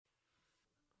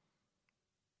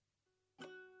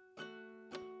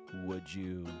Would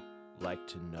you like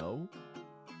to know?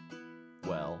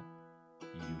 Well,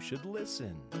 you should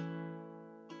listen.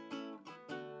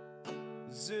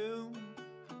 Zoom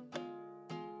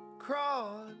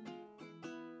Cron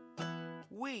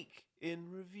Week in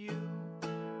Review.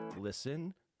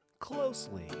 Listen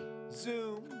closely.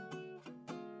 Zoom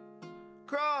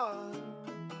Cron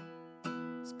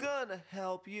is gonna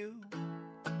help you.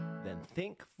 Then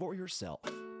think for yourself.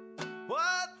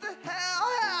 What the hell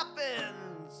happens?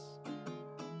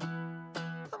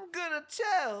 I'm gonna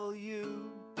tell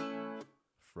you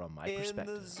From my in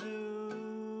perspective. the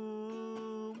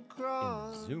Zoom In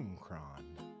Cron Zoomcron.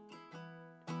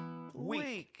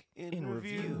 Week in in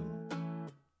Review. review.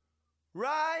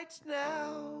 Right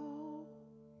now.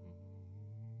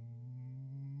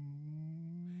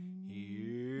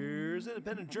 Here's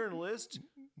independent journalist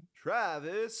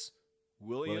Travis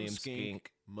William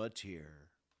Skink Mateer.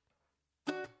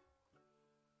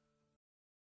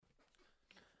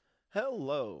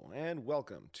 Hello and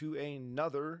welcome to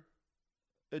another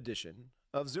edition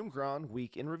of Zoomcron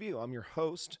Week in Review. I'm your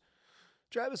host,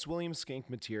 Travis William Skink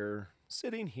Mateer,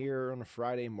 sitting here on a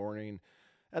Friday morning.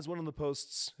 As one of the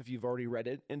posts, if you've already read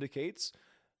it, indicates,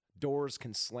 doors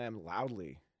can slam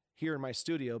loudly here in my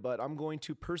studio, but I'm going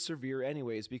to persevere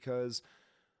anyways because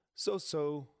so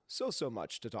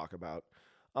much to talk about.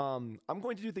 I'm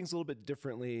going to do things a little bit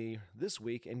differently this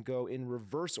week and go in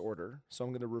reverse order. So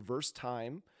I'm going to reverse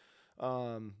time.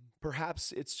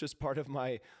 Perhaps it's just part of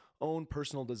my own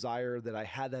personal desire that I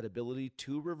had that ability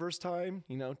to reverse time,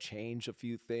 change a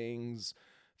few things,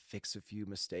 fix a few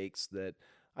mistakes that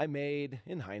I made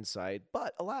in hindsight.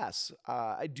 But alas,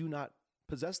 I do not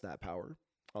possess that power.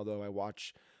 Although I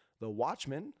watch The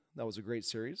Watchmen, that was a great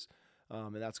series,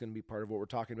 and that's going to be part of what we're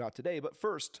talking about today. But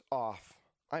first off,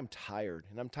 I'm tired,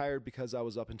 and I'm tired because I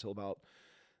was up until about,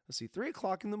 3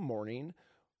 o'clock in the morning,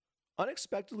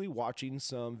 unexpectedly watching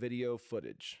some video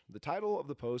footage. The title of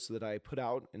the post that I put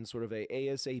out in sort of a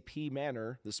ASAP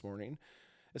manner this morning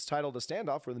is titled, "A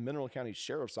Standoff where the Mineral County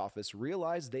Sheriff's Office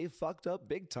realized they fucked up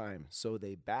big time, so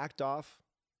they backed off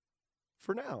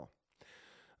for now."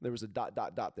 There was a ...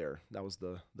 there. That was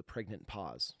the pregnant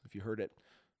pause. If you heard it,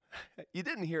 you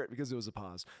didn't hear it because it was a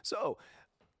pause. So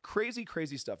crazy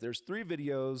stuff. There's 3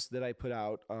 videos that I put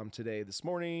out today, this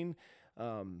morning.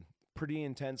 Pretty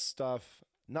intense stuff.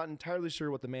 Not entirely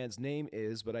sure what the man's name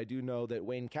is, but I do know that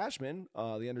Wayne Cashman, the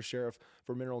undersheriff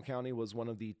for Mineral County, was one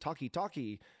of the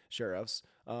talkie sheriffs.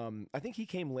 I think he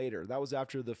came later. That was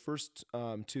after the first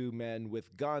 2 men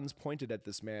with guns pointed at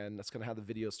this man. That's kind of how the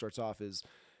video starts off, is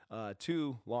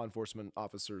 2 law enforcement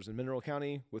officers in Mineral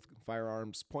County with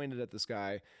firearms pointed at this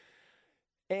guy.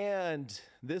 And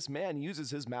this man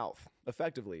uses his mouth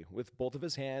effectively with both of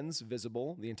his hands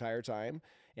visible the entire time.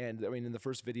 And I mean, in the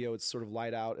first video, it's sort of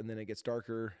light out and then it gets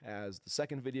darker as the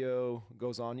second video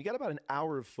goes on. You got about an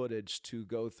hour of footage to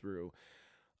go through.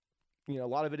 A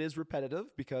lot of it is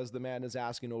repetitive because the man is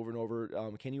asking over and over,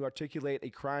 can you articulate a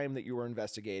crime that you were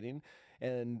investigating?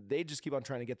 And they just keep on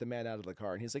trying to get the man out of the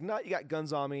car. And he's like, no, you got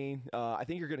guns on me. I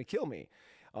think you're going to kill me.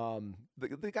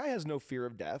 The guy has no fear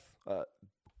of death.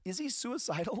 Is he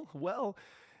suicidal? Well,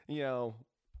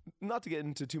 not to get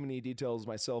into too many details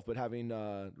myself, but having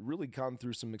really gone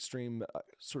through some extreme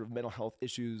sort of mental health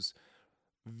issues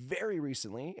very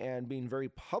recently and being very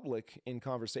public in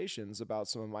conversations about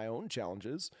some of my own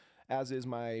challenges, as is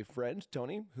my friend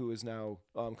Tony, who is now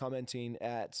commenting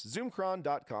at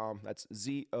zoomcron.com. That's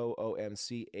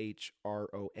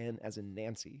ZOOMCHRON as in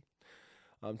Nancy.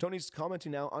 Tony's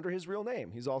commenting now under his real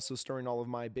name. He's also storing all of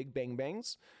my big bang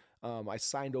bangs. I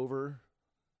signed over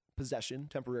possession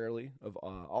temporarily of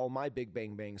all my big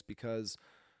bang bangs because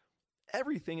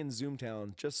everything in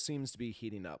Zoomtown just seems to be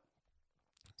heating up.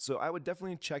 So I would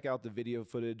definitely check out the video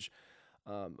footage.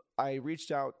 I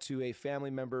reached out to a family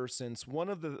member since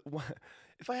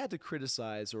if I had to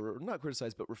criticize, or not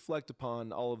criticize, but reflect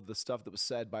upon all of the stuff that was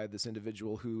said by this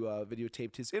individual who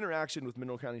videotaped his interaction with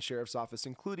Mineral County Sheriff's Office,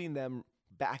 including them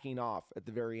backing off at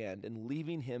the very end and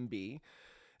leaving him be.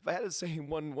 If I had to say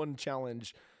one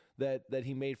challenge that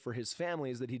he made for his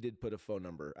family is that he did put a phone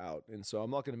number out. And so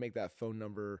I'm not going to make that phone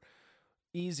number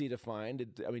easy to find.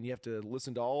 You have to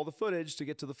listen to all the footage to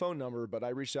get to the phone number, but I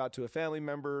reached out to a family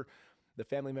member. The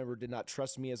family member did not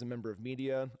trust me as a member of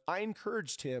media. I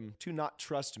encouraged him to not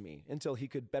trust me until he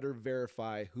could better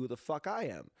verify who the fuck I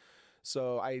am.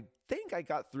 So I think I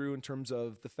got through in terms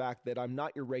of the fact that I'm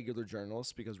not your regular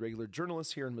journalist, because regular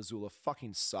journalists here in Missoula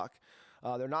fucking suck.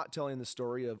 They're not telling the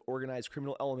story of organized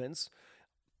criminal elements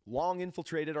long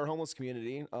infiltrated our homeless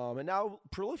community, and now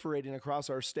proliferating across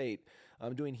our state,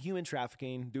 doing human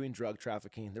trafficking, doing drug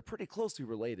trafficking. They're pretty closely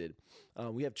related.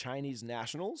 We have Chinese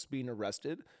nationals being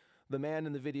arrested the man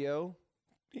in the video,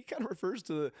 he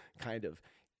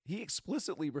he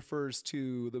explicitly refers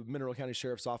to the Mineral County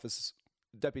Sheriff's Office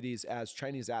deputies as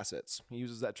Chinese assets. He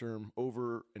uses that term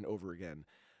over and over again.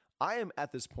 I am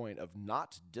at this point of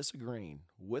not disagreeing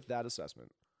with that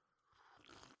assessment.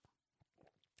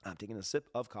 I'm taking a sip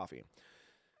of coffee.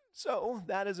 So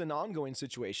that is an ongoing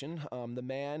situation. The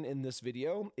man in this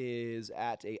video is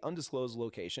at an undisclosed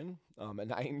location,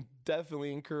 and I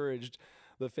definitely encouraged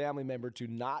the family member to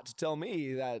not tell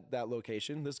me that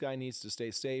location. This guy needs to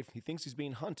stay safe. He thinks he's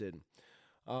being hunted.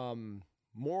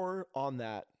 More on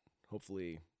that,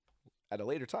 hopefully, at a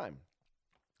later time.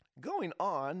 Going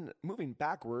on, moving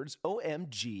backwards,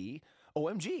 OMG,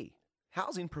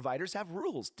 housing providers have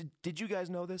rules. Did you guys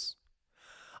know this?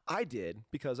 I did,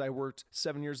 because I worked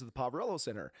 7 years at the Poverello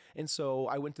Center. And so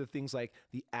I went to things like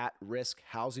the At-Risk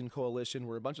Housing Coalition,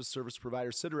 where a bunch of service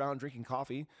providers sit around drinking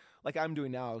coffee, like I'm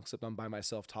doing now, except I'm by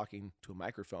myself talking to a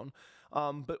microphone.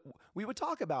 But we would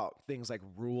talk about things like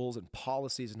rules and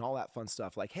policies and all that fun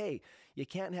stuff. Like, hey, you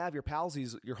can't have your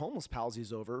homeless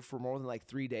palsies over for more than like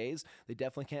 3 days. They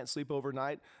definitely can't sleep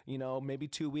overnight. Maybe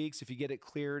 2 weeks if you get it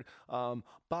cleared.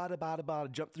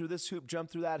 Jump through this hoop, jump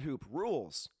through that hoop.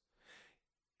 Rules.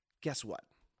 Guess what?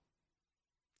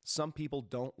 Some people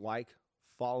don't like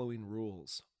following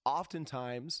rules.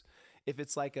 Oftentimes, if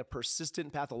it's like a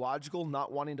persistent pathological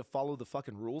not wanting to follow the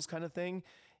fucking rules kind of thing,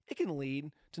 it can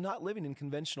lead to not living in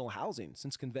conventional housing.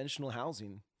 Since conventional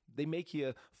housing, they make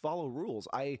you follow rules.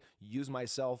 I use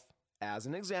myself as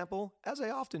an example, as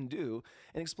I often do,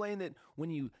 and explain that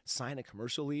when you sign a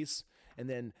commercial lease and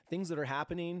then things that are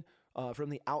happening from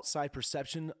the outside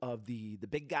perception of the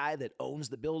big guy that owns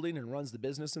the building and runs the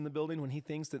business in the building, when he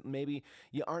thinks that maybe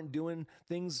you aren't doing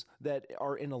things that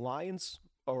are in alliance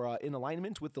or in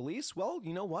alignment with the lease, well,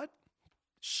 you know what?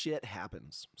 Shit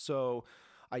happens. So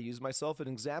I use myself as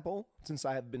an example, since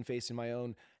I have been facing my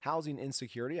own housing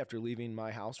insecurity after leaving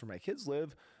my house where my kids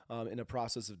live in a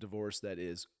process of divorce that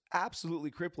is absolutely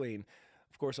crippling.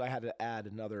 Of course, I had to add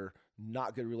another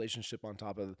not good relationship on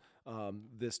top of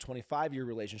this 25-year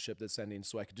relationship that's ending,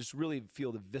 so I could just really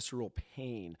feel the visceral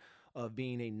pain of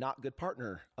being a not good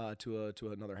partner to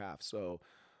another half. So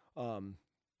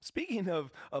speaking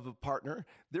of a partner,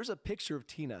 there's a picture of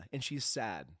Tina, and she's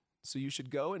sad. So you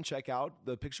should go and check out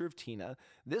the picture of Tina.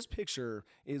 This picture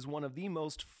is one of the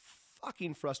most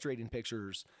fucking frustrating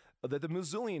pictures that the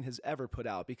Missoulian has ever put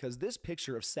out, because this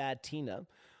picture of sad Tina,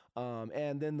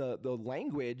 and then the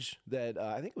language that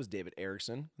I think it was David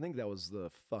Erickson. I think that was the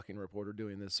fucking reporter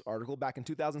doing this article back in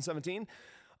 2017.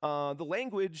 The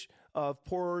language of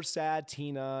poor, sad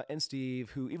Tina and Steve,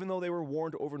 who, even though they were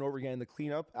warned over and over again, the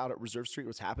cleanup out at Reserve Street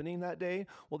was happening that day.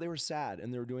 Well, they were sad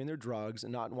and they were doing their drugs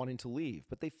and not wanting to leave,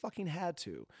 but they fucking had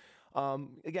to.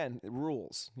 Again,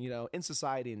 rules, in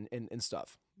society and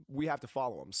stuff. We have to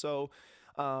follow them. So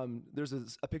there's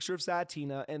a picture of sad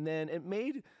Tina, and then it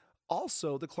made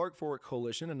also the Clark Fork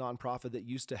Coalition, a nonprofit that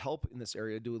used to help in this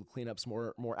area do the cleanups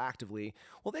more actively.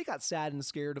 Well, they got sad and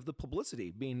scared of the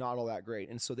publicity being not all that great,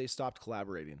 and so they stopped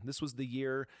collaborating. This was the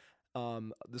year.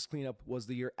 This cleanup was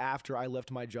the year after I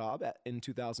left my job in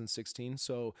 2016.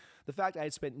 So the fact I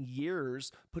had spent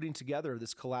years putting together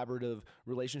this collaborative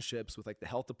relationships with like the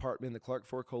health department, the Clark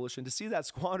Fork Coalition, to see that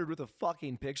squandered with a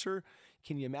fucking picture,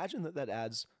 can you imagine that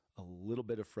adds a little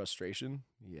bit of frustration?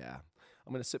 Yeah.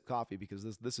 I'm going to sip coffee because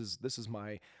this is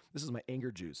my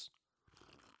anger juice.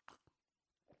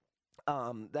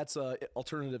 That's a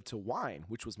alternative to wine,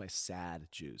 which was my sad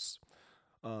juice.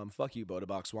 Fuck you, Boda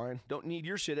Box Wine. Don't need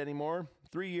your shit anymore.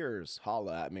 3 years.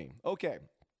 Holla at me. Okay.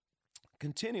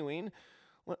 Continuing.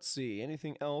 Let's see.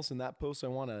 Anything else in that post I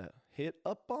want to hit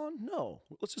up on? No.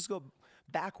 Let's just go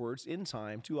backwards in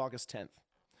time to August 10th.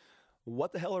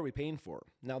 What the hell are we paying for?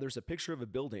 Now, there's a picture of a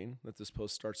building that this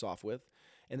post starts off with,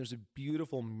 and there's a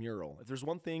beautiful mural. If there's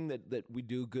one thing that we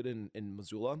do good in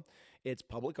Missoula, it's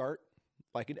public art,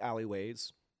 like in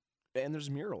alleyways, and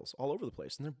there's murals all over the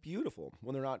place, and they're beautiful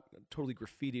when they're not totally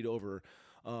graffitied over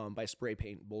by spray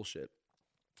paint bullshit.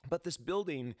 But this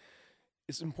building,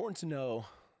 it's important to know,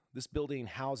 this building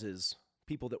houses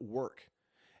people that work,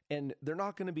 and they're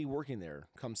not going to be working there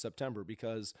come September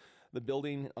because the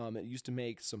building, it used to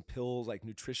make some pills, like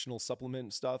nutritional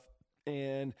supplement stuff,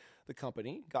 and the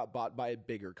company got bought by a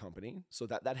bigger company. So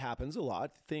that happens a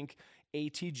lot. Think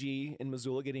ATG in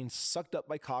Missoula getting sucked up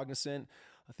by Cognizant.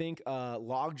 I think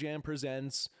Logjam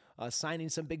Presents signing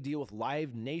some big deal with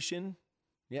Live Nation.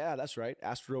 Yeah, that's right.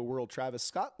 Astro World Travis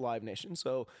Scott Live Nation.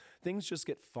 So things just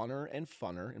get funner and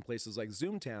funner in places like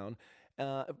Zoomtown.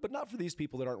 But not for these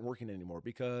people that aren't working anymore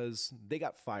because they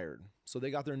got fired. So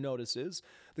they got their notices.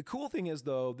 The cool thing is,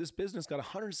 though, this business got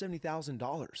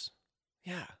 $170,000.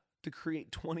 Yeah, to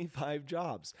create 25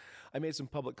 jobs. I made some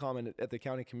public comment at the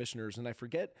county commissioners, and I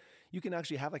forget you can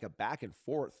actually have like a back and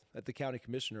forth at the county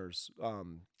commissioners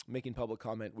making public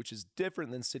comment, which is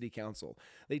different than city council.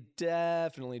 They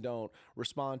definitely don't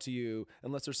respond to you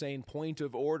unless they're saying point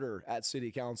of order at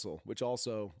city council, which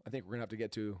also I think we're gonna have to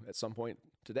get to at some point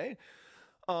today.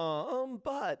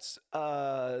 But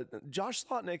Josh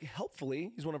Slotnick,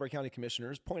 helpfully, he's one of our county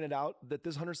commissioners, pointed out that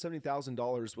this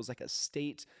 $170,000 was like a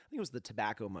state, I think it was the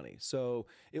tobacco money. So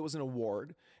it was an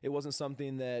award. It wasn't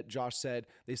something that Josh said,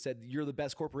 they said, you're the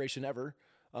best corporation ever.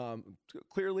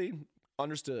 Clearly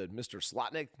understood, Mr.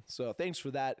 Slotnick. So thanks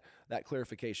for that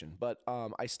clarification. But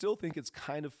I still think it's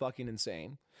kind of fucking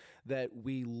insane that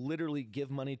we literally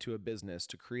give money to a business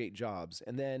to create jobs.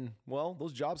 And then, well,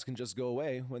 those jobs can just go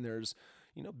away when there's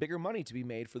bigger money to be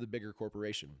made for the bigger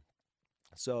corporation.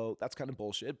 So that's kind of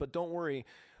bullshit. But don't worry,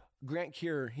 Grant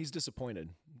Keir, he's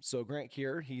disappointed. So Grant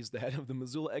Keir, he's the head of the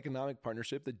Missoula Economic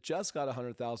Partnership that just got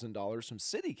 $100,000 from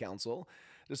City Council,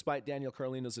 despite Daniel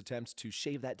Carlino's attempts to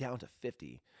shave that down to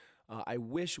 $50,000. I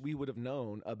wish we would have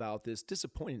known about this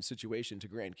disappointing situation to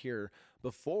Grant Keir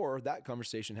before that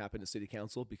conversation happened at City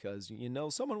Council, because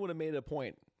someone would have made a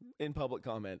point in public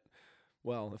comment.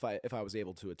 Well, if I was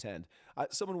able to attend,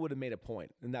 someone would have made a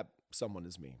point, and that someone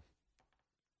is me.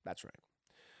 That's right.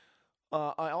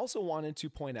 I also wanted to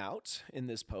point out in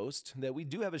this post that we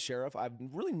do have a sheriff. I've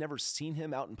really never seen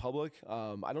him out in public.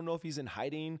 I don't know if he's in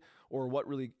hiding or what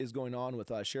really is going on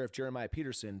with Sheriff Jeremiah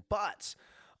Peterson, but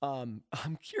I'm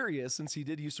curious, since he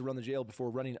did used to run the jail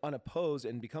before running unopposed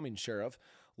and becoming sheriff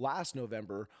last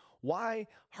November, why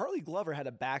Harley Glover had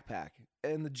a backpack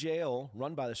and the jail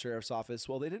run by the sheriff's office,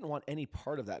 well, they didn't want any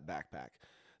part of that backpack.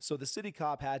 So the city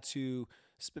cop had to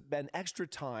spend extra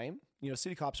time.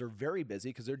 City cops are very busy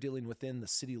because they're dealing within the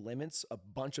city limits, a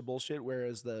bunch of bullshit,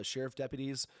 whereas the sheriff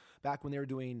deputies, back when they were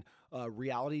doing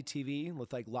reality TV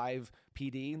with like live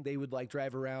PD, they would like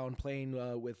drive around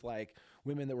playing with like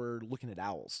women that were looking at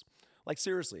owls. Like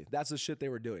seriously, that's the shit they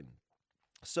were doing.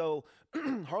 So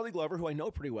Harley Glover, who I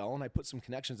know pretty well, and I put some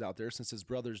connections out there since his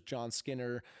brother's John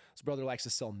Skinner. His brother likes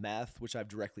to sell meth, which I've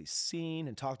directly seen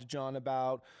and talked to John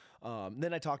about.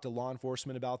 Then I talked to law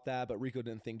enforcement about that, but Rico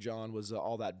didn't think John was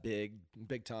all that big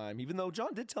time, even though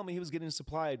John did tell me he was getting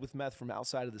supplied with meth from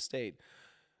outside of the state.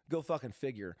 Go fucking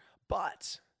figure.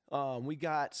 But we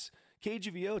got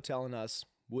KGVO telling us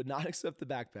would not accept the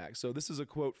backpack. So this is a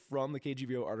quote from the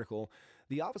KGVO article.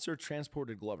 The officer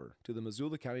transported Glover to the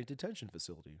Missoula County Detention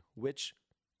Facility, which,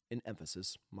 in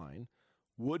emphasis, mine,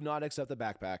 would not accept the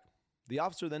backpack. The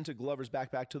officer then took Glover's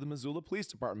backpack to the Missoula Police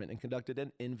Department and conducted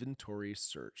an inventory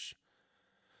search.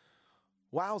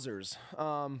 Wowzers,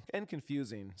 and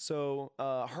confusing. So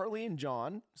Harley and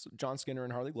John Skinner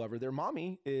and Harley Glover, their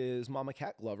mommy is Mama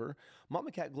Cat Glover.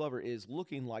 Mama Cat Glover is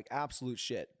looking like absolute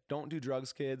shit. Don't do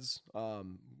drugs, kids.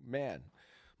 Man,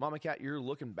 Mama Cat, you're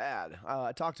looking bad.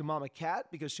 I talked to Mama Cat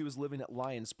because she was living at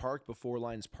Lions Park before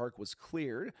Lions Park was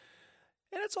cleared.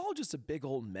 And it's all just a big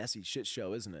old messy shit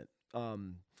show, isn't it?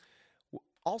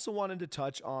 Also wanted to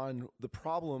touch on the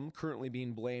problem currently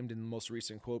being blamed in the most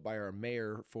recent quote by our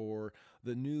mayor for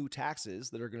the new taxes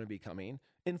that are going to be coming.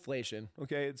 Inflation,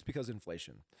 okay? It's because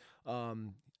inflation.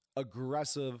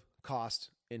 Aggressive cost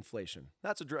inflation.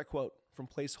 That's a direct quote from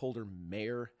placeholder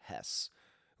Mayor Hess,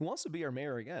 who wants to be our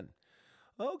mayor again.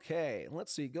 Okay,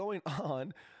 let's see. Going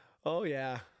on. Oh,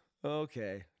 yeah.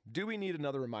 Okay. Do we need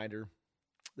another reminder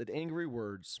that angry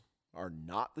words are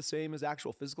not the same as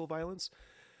actual physical violence?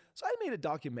 So I made a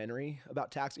documentary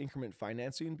about tax increment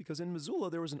financing because in Missoula,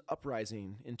 there was an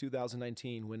uprising in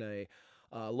 2019 when a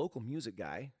local music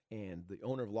guy and the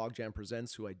owner of Logjam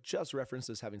Presents, who I just referenced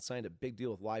as having signed a big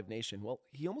deal with Live Nation, well,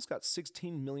 he almost got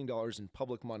 $16 million in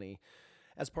public money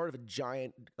as part of a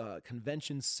giant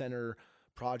convention center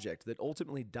project that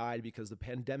ultimately died because the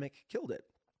pandemic killed it.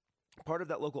 Part of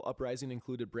that local uprising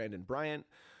included Brandon Bryant,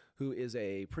 who is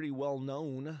a pretty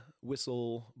well-known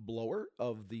whistleblower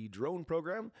of the drone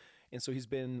program. And so he's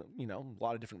been, a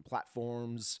lot of different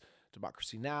platforms,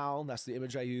 Democracy Now! That's the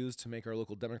image I use to make our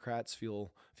local Democrats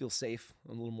feel safe,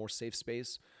 a little more safe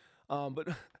space. But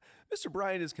Mr.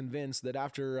 Bryant is convinced that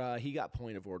after he got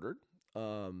point of ordered,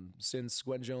 since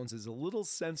Gwen Jones is a little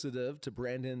sensitive to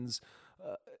Brandon's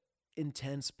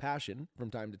intense passion from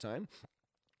time to time,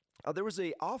 there was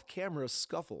a off-camera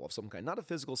scuffle of some kind, not a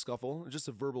physical scuffle, just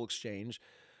a verbal exchange.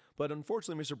 But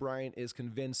unfortunately, Mr. Bryant is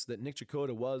convinced that Nick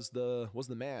Chakota was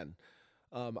the man.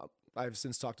 I've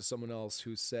since talked to someone else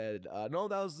who said, no,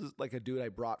 that was like a dude I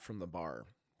brought from the bar.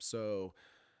 So,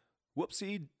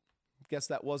 whoopsie. Guess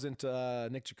that wasn't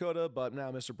Nick Chakota, but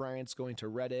now Mr. Bryant's going to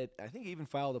Reddit. I think he even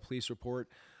filed a police report.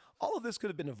 All of this could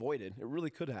have been avoided. It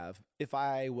really could have if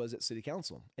I was at city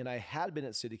council. And I had been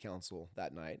at city council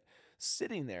that night,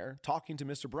 sitting there talking to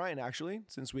Mr. Bryan, actually,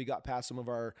 since we got past some of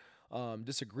our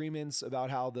disagreements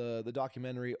about how the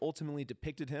documentary ultimately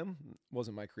depicted him.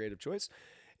 Wasn't my creative choice.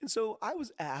 And so I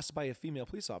was asked by a female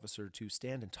police officer to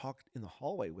stand and talk in the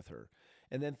hallway with her.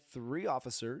 And then 3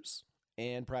 officers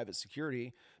and private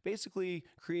security basically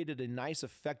created a nice,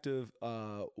 effective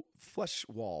flesh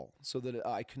wall so that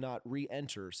I could not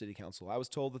re-enter city council. I was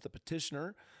told that the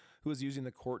petitioner, who was using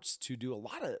the courts to do a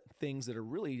lot of things that are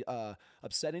really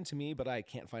upsetting to me, but I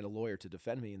can't find a lawyer to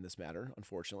defend me in this matter,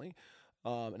 unfortunately.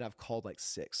 And I've called like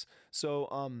 6.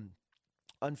 So,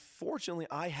 unfortunately,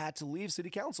 I had to leave city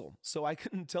council. So I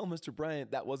couldn't tell Mr.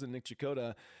 Bryant that wasn't Nick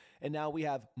Chakota. And now we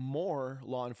have more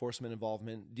law enforcement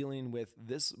involvement dealing with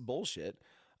this bullshit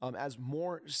as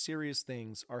more serious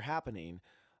things are happening.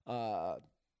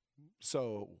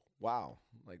 So, wow,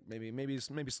 like maybe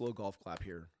slow golf clap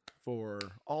here for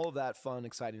all of that fun,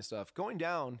 exciting stuff going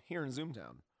down here in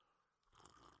Zoomtown.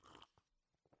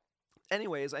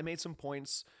 Anyways, I made some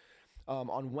points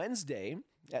on Wednesday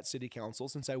at city council,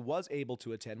 since I was able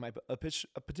to attend.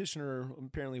 A petitioner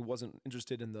apparently wasn't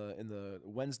interested in the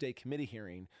Wednesday committee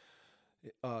hearing,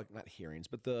 not hearings,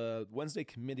 but the Wednesday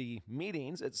committee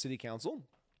meetings at city council.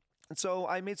 And so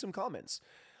I made some comments.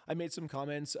 I made some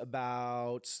comments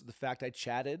about the fact I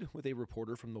chatted with a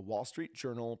reporter from the Wall Street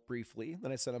Journal briefly.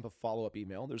 Then I sent up a follow-up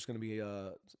email. There's going to be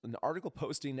an article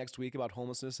posting next week about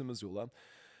homelessness in Missoula.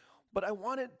 But I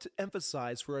wanted to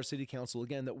emphasize for our city council,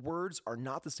 again, that words are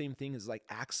not the same thing as like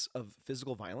acts of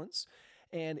physical violence,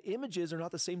 and images are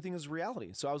not the same thing as reality.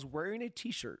 So I was wearing a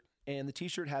t-shirt, and the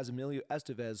t-shirt has Emilio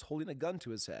Estevez holding a gun to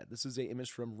his head. This is an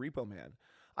image from Repo Man.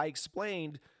 I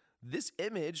explained this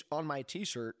image on my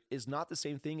t-shirt is not the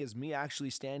same thing as me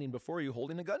actually standing before you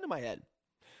holding a gun to my head.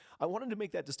 I wanted to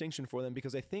make that distinction for them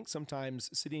because I think sometimes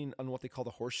sitting on what they call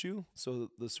the horseshoe, so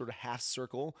the sort of half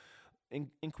circle,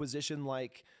 inquisition,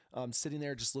 like sitting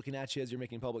there just looking at you as you're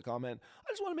making public comment. I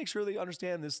just want to make sure they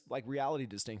understand this like reality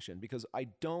distinction, because I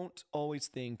don't always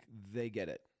think they get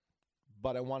it,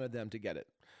 but I wanted them to get it.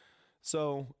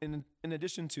 So in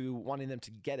addition to wanting them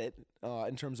to get it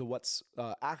in terms of what's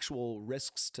actual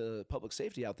risks to public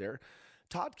safety out there,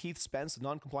 Todd Keith Spence, a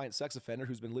non-compliant sex offender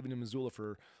who's been living in Missoula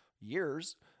for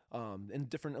years, in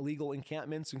different illegal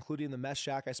encampments, including the mess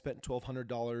shack I spent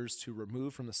 $1,200 to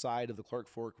remove from the side of the Clark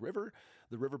Fork River,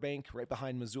 the riverbank right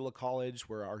behind Missoula College,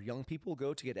 where our young people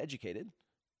go to get educated,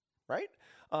 right?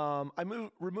 I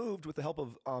removed, with the help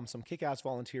of some kick-ass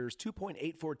volunteers,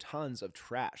 2.84 tons of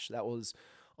trash. That was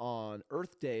on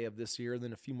Earth Day of this year, and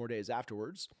then a few more days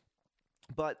afterwards.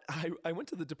 But I went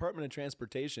to the Department of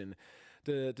Transportation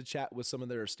to chat with some of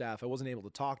their staff. I wasn't able to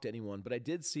talk to anyone, but I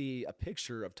did see a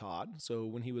picture of Todd. So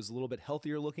when he was a little bit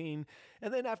healthier looking,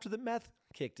 and then after the meth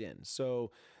kicked in.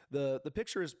 So the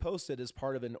picture is posted as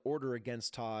part of an order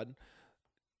against Todd,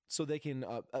 so they can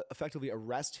effectively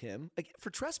arrest him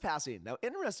for trespassing. Now,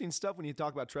 interesting stuff when you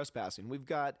talk about trespassing. We've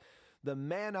got the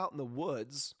man out in the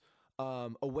woods,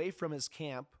 away from his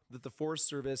camp, that the Forest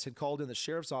Service had called in the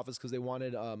sheriff's office because they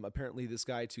wanted apparently this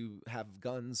guy to have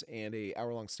guns and a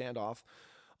hour-long standoff.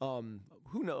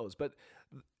 Who knows? But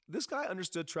this guy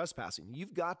understood trespassing.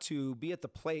 You've got to be at the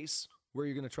place where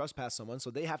you're going to trespass someone, so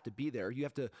they have to be there. You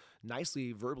have to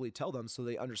nicely verbally tell them so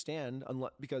they understand,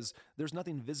 because there's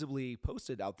nothing visibly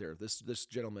posted out there, this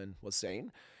gentleman was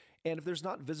saying. And if there's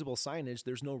not visible signage,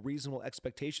 there's no reasonable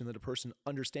expectation that a person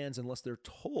understands unless they're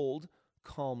told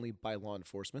calmly by law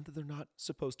enforcement that they're not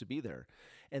supposed to be there.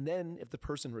 And then if the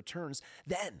person returns,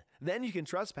 then you can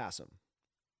trespass them.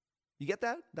 You get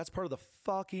that? That's part of the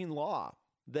fucking law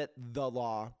that the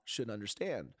law should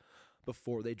understand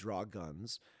before they draw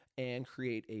guns and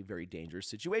create a very dangerous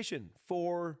situation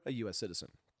for a U.S. citizen.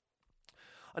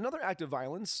 Another act of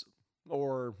violence,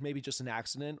 or maybe just an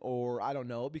accident, or I don't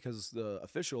know, because the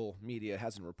official media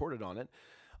hasn't reported on it.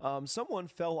 Someone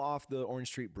fell off the Orange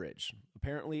Street Bridge.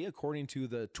 Apparently, according to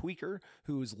the tweaker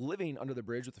who's living under the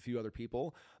bridge with a few other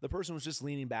people, the person was just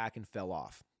leaning back and fell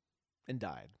off and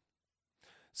died.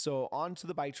 So onto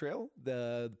the bike trail,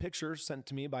 the picture sent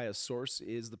to me by a source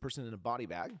is the person in a body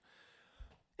bag.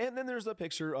 And then there's a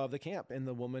picture of the camp and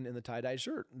the woman in the tie-dye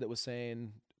shirt that was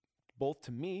saying, both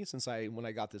to me, since when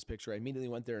I got this picture, I immediately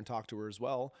went there and talked to her as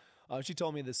well. She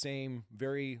told me the same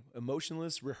very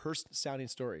emotionless, rehearsed sounding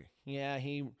story. Yeah,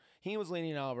 he was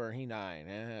leaning over, he died.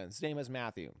 His name is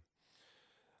Matthew.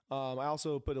 I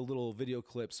also put a little video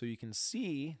clip so you can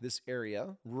see this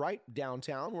area right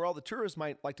downtown where all the tourists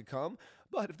might like to come.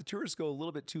 But if the tourists go a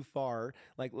little bit too far,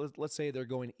 like let's say they're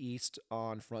going east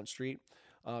on Front Street,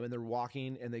 and they're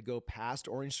walking and they go past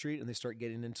Orange Street and they start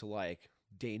getting into like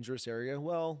dangerous area,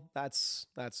 well, that's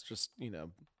just,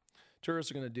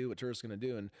 tourists are going to do what tourists are going to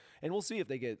do, and we'll see if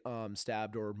they get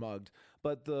stabbed or mugged.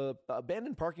 But the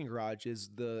abandoned parking garage is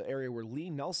the area where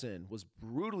Lee Nelson was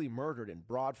brutally murdered in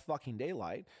broad fucking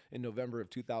daylight in November of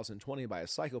 2020 by a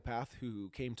psychopath who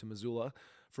came to Missoula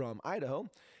from Idaho.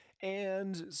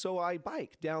 And so I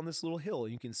bike down this little hill.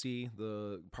 You can see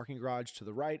the parking garage to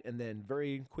the right, and then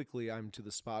very quickly I'm to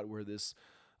the spot where this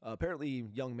apparently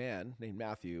young man named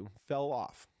Matthew fell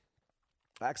off.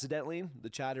 Accidentally, the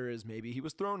chatter is maybe he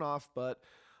was thrown off, but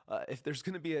if there's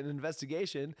going to be an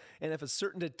investigation, and if a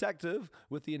certain detective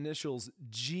with the initials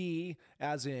G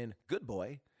as in good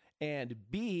boy and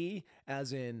B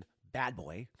as in bad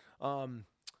boy,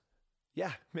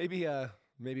 yeah, maybe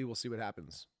we'll see what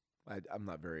happens. I'm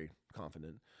not very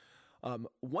confident.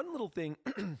 One little thing,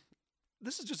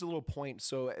 this is just a little point.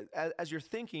 So as you're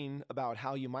thinking about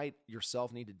how you might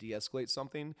yourself need to de-escalate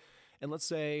something, and let's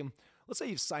say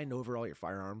you've signed over all your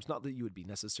firearms, not that you would be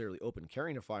necessarily open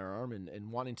carrying a firearm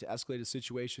and wanting to escalate a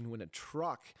situation when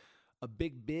a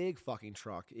big fucking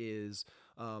truck is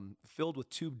filled with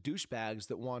two douchebags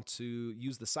that want to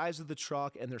use the size of the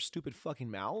truck and their stupid fucking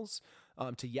mouths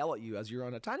to yell at you as you're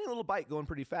on a tiny little bike going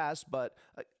pretty fast, but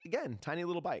again, tiny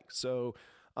little bike. So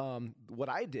what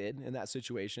I did in that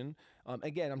situation,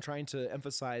 again, I'm trying to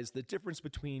emphasize the difference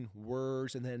between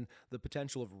words and then the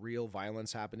potential of real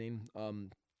violence happening.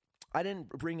 I didn't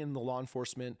bring in the law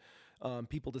enforcement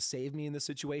people to save me in this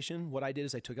situation. What I did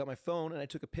is I took out my phone and I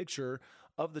took a picture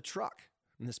of the truck.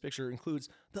 And this picture includes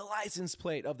the license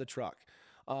plate of the truck.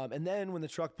 And then when the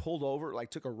truck pulled over, like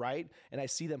took a right, and I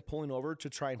see them pulling over to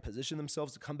try and position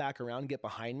themselves to come back around and get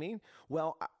behind me,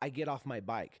 well, I get off my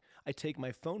bike. I take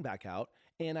my phone back out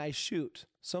and I shoot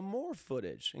some more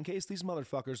footage in case these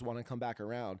motherfuckers want to come back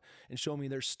around and show me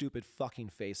their stupid fucking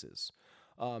faces.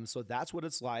 So that's what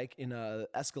it's like in a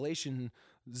escalation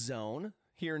zone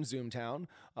here in Zoomtown,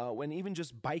 when even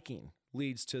just biking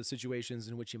leads to situations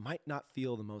in which you might not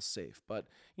feel the most safe. But,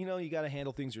 you got to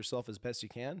handle things yourself as best you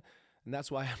can. And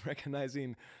that's why I'm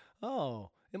recognizing,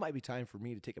 it might be time for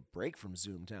me to take a break from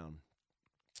Zoomtown.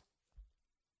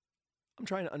 I'm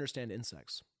trying to understand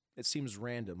insects. It seems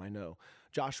random, I know.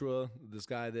 Joshua, this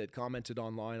guy that commented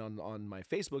online on my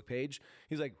Facebook page,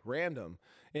 he's like, random.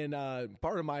 And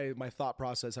part of my thought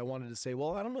process, I wanted to say,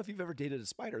 well, I don't know if you've ever dated a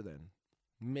spider then.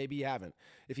 Maybe you haven't.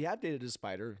 If you have dated a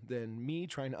spider, then me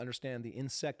trying to understand the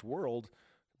insect world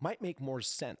might make more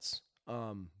sense.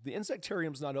 The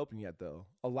insectarium's not open yet, though.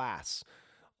 Alas,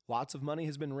 lots of money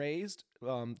has been raised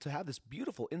to have this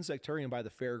beautiful insectarium by the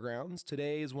fairgrounds.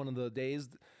 Today is one of the days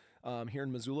here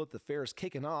in Missoula. The fair is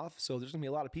kicking off, so there's going to be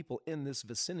a lot of people in this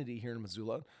vicinity here in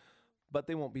Missoula, but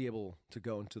they won't be able to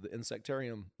go into the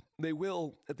insectarium. They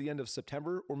will at the end of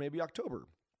September or maybe October.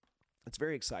 It's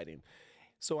very exciting.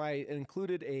 So I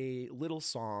included a little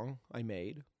song I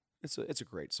made. It's a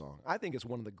great song. I think it's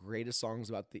one of the greatest songs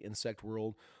about the insect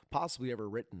world possibly ever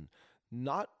written.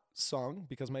 Not sung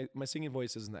because my singing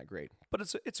voice isn't that great, but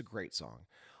it's a great song.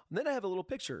 And then I have a little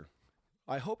picture.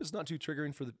 I hope it's not too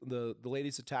triggering for the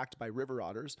ladies attacked by river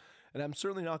otters, and I'm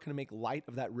certainly not going to make light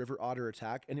of that river otter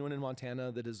attack. Anyone in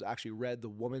Montana that has actually read the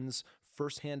woman's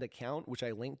firsthand account, which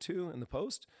I linked to in the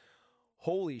post,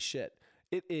 holy shit.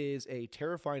 It is a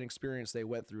terrifying experience they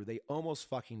went through. They almost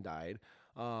fucking died.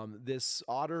 This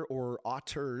otter or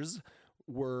otters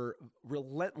were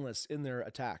relentless in their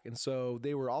attack. And so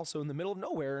they were also in the middle of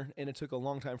nowhere, and it took a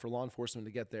long time for law enforcement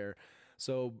to get there.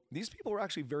 So these people were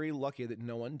actually very lucky that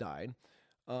no one died.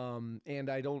 And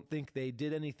I don't think they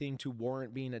did anything to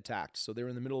warrant being attacked. So they were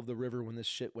in the middle of the river when this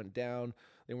shit went down.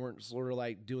 They weren't sort of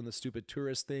like doing the stupid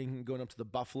tourist thing, going up to the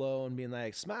buffalo and being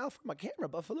like, smile for my camera,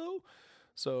 buffalo.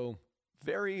 So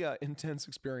very intense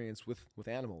experience with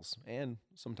animals and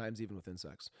sometimes even with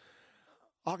insects.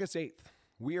 August 8th.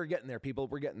 We are getting there, people.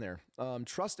 We're getting there.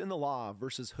 Trust in the Law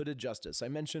versus Hooded Justice. I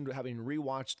mentioned having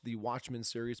rewatched the Watchmen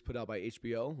series put out by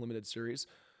HBO, limited series.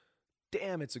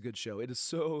 Damn, it's a good show. It is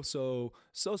so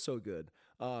good.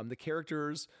 The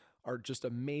characters are just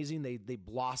amazing. They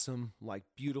blossom like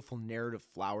beautiful narrative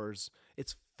flowers.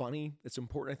 It's funny. It's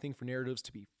important, I think, for narratives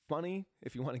to be funny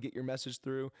if you want to get your message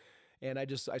through. And I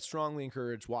strongly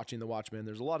encourage watching The Watchmen.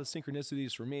 There's a lot of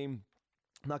synchronicities for me. I'm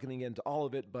not going to get into all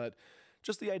of it, but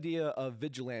just the idea of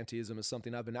vigilantism is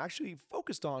something I've been actually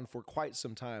focused on for quite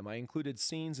some time. I included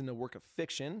scenes in a work of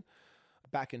fiction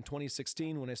back in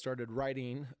 2016 when I started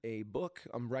writing a book.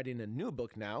 I'm writing a new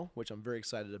book now, which I'm very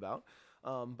excited about.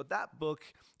 But that book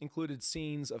included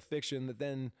scenes of fiction that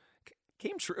then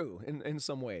came true in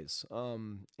some ways.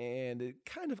 And it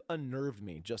kind of unnerved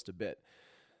me just a bit.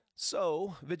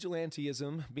 So,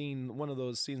 vigilantism being one of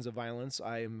those scenes of violence,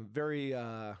 I am very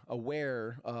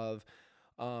aware of,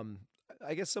 um,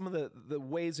 I guess, some of the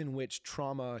ways in which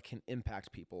trauma can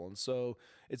impact people. And so,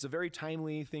 it's a very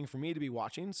timely thing for me to be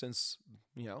watching since,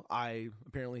 I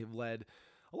apparently have led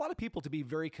a lot of people to be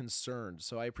very concerned.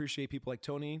 So, I appreciate people like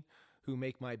Tony who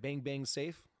make my bang bang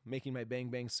safe, making my bang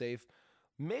bang safe.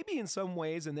 Maybe in some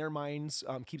ways, in their minds,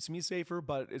 keeps me safer,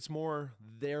 but it's more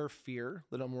their fear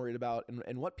that I'm worried about,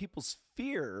 and what people's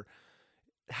fear,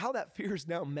 how that fear is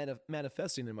now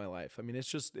manifesting in my life. I mean,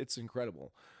 it's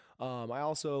incredible. I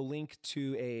also link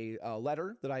to a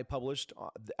letter that I published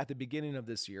at the beginning of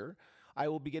this year. I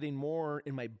will be getting more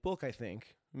in my book, I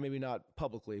think, maybe not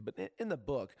publicly, but in the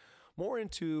book, more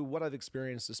into what I've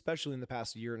experienced, especially in the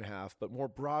past year and a half, but more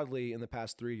broadly in the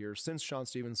past 3 years since Sean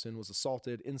Stevenson was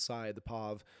assaulted inside the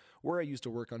POV where I used to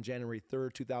work on January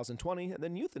 3rd, 2020, and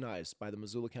then euthanized by the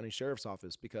Missoula County Sheriff's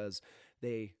Office because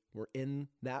they were in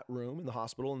that room in the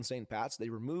hospital in St. Pat's. They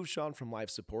removed Sean from life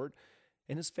support,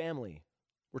 and his family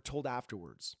were told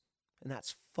afterwards. And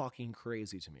that's fucking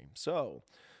crazy to me. So,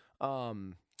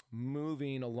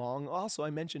 moving along. Also, I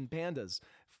mentioned pandas.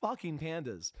 Fucking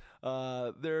pandas.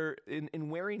 They're in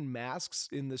wearing masks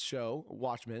in this show,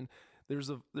 Watchmen. There's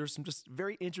some just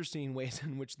very interesting ways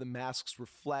in which the masks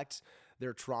reflect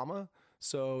their trauma.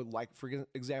 So, like, for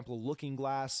example, Looking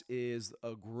Glass is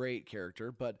a great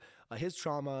character, but his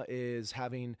trauma is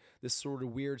having this sort of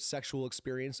weird sexual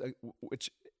experience, which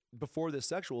before this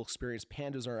sexual experience,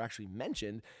 pandas are actually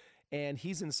mentioned. And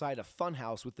he's inside a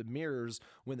funhouse with the mirrors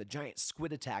when the giant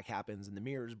squid attack happens and the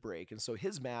mirrors break. And so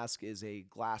his mask is a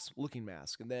glass looking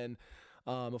mask. And then,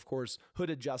 of course,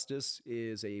 Hooded Justice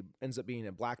ends up being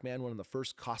a black man, one of the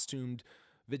first costumed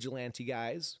vigilante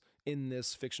guys in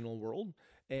this fictional world.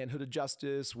 And Hooded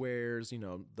Justice wears,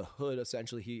 the hood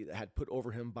essentially he had put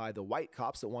over him by the white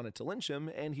cops that wanted to lynch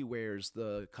him, and he wears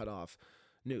the cut off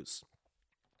noose.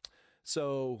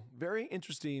 So very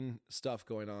interesting stuff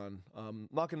going on. I'm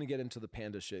not going to get into the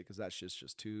panda shit because that shit's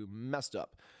just too messed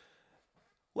up.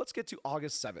 Let's get to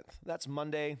August 7th. That's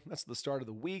Monday. That's the start of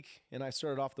the week. And I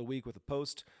started off the week with a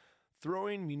post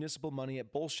throwing municipal money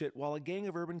at bullshit while a gang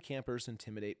of urban campers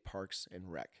intimidate parks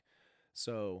and rec.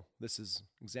 So this is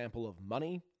an example of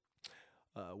money,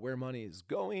 where money is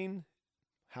going,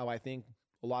 how I think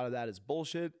a lot of that is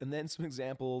bullshit, and then some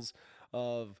examples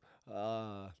of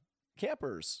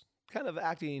campers kind of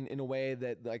acting in a way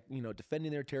that, like,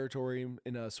 defending their territory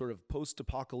in a sort of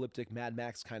post-apocalyptic Mad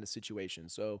Max kind of situation.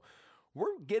 So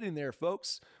we're getting there,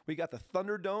 folks. We got the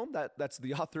Thunderdome. That's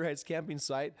the authorized camping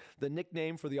site, the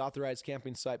nickname for the authorized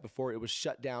camping site before it was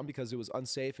shut down because it was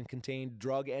unsafe and contained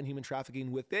drug and human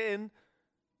trafficking within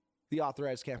the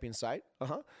authorized camping site.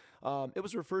 It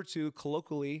was referred to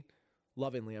colloquially,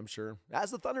 lovingly, I'm sure,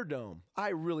 as the Thunderdome. I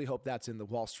really hope that's in the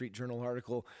Wall Street Journal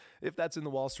article. If that's in the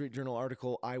Wall Street Journal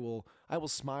article, I will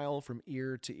smile from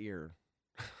ear to ear.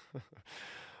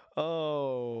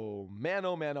 Oh man,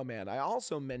 oh man, oh man. I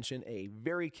also mentioned a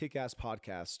very kick-ass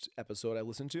podcast episode I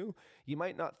listened to. You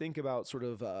might not think about sort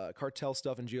of cartel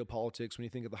stuff and geopolitics when you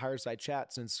think of the Higher Side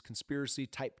Chat, since conspiracy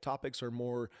type topics are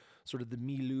more sort of the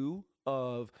milieu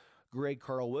of Greg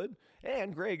Carlwood.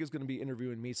 And Greg is going to be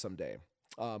interviewing me someday.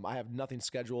 I have nothing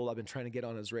scheduled. I've been trying to get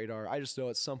on his radar. I just know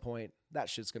at some point that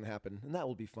shit's going to happen, and that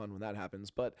will be fun when that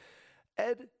happens. But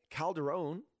Ed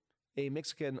Calderon, a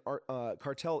Mexican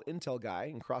cartel intel guy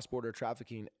and cross-border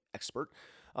trafficking expert,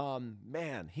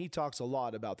 man, he talks a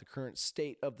lot about the current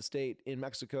state of the state in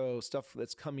Mexico, stuff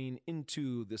that's coming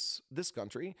into this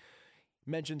country.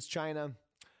 Mentions China,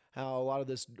 how a lot of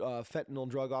this fentanyl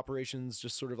drug operations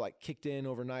just sort of like kicked in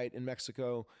overnight in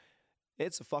Mexico.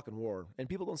 It's a fucking war, and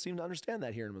people don't seem to understand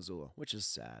that here in Missoula, which is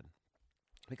sad.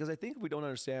 Because I think if we don't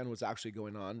understand what's actually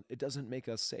going on, it doesn't make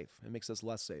us safe. It makes us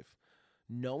less safe.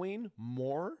 Knowing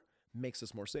more makes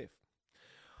us more safe.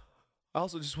 I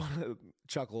also just want to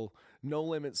chuckle. No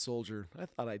Limit Soldier. I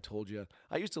thought I told you.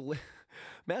 I used to live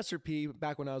Master P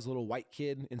back when I was a little white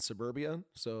kid in suburbia.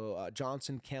 So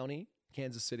Johnson County,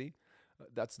 Kansas City.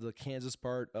 That's the Kansas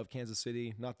part of Kansas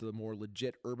City, not the more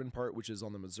legit urban part, which is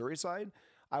on the Missouri side.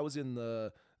 I was in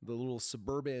the little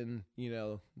suburban,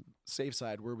 safe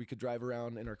side where we could drive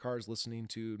around in our cars listening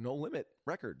to No Limit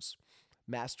records.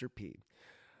 Master P.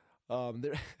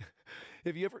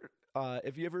 If you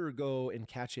ever go and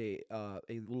catch a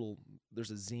little,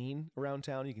 there's a zine around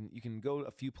town. You can go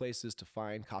a few places to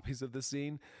find copies of this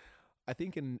zine. I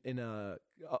think in a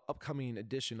upcoming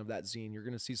edition of that zine, you're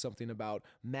going to see something about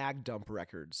Mag Dump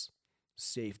Records,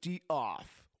 Safety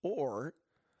Off, or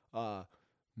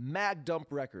Mag Dump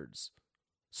Records,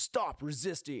 Stop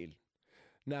Resisting.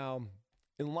 Now,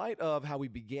 In light of how we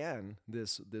began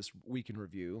this week in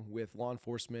review with law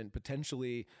enforcement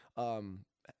potentially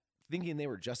thinking they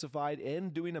were justified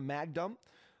in doing a mag dump,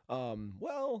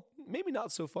 well, maybe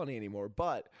not so funny anymore.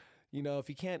 But if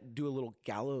you can't do a little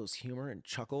gallows humor and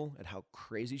chuckle at how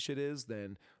crazy shit is,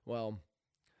 then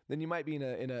you might be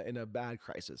in a bad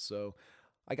crisis. So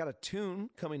I got a tune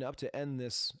coming up to end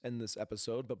this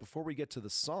episode. But before we get to the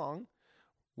song,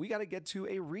 we got to get to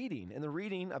a reading. And the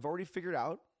reading I've already figured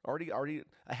out, already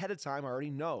ahead of time. I already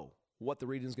know what the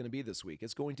reading is going to be this week.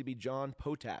 It's going to be John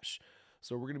Potash.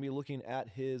 So we're going to be looking at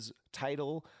his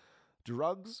title,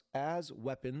 Drugs as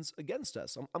Weapons Against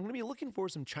Us. I'm going to be looking for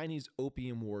some Chinese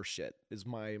opium war shit is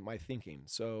my thinking.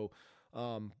 So,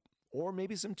 or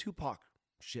maybe some Tupac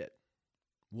shit.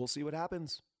 We'll see what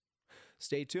happens.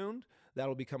 Stay tuned.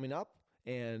 That'll be coming up,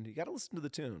 and you got to listen to the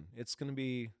tune. It's going to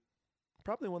be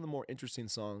probably one of the more interesting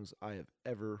songs I have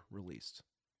ever released.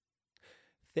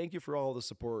 Thank you for all the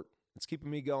support. It's keeping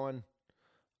me going.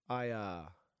 I'm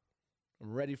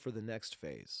ready for the next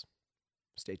phase.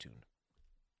 Stay tuned.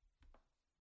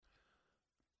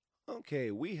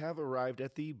 Okay, we have arrived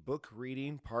at the book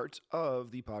reading part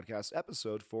of the podcast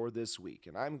episode for this week,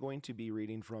 and I'm going to be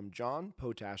reading from John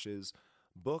Potash's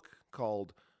book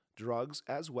called Drugs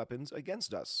as Weapons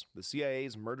Against Us, the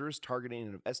CIA's murderous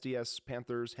targeting of SDS,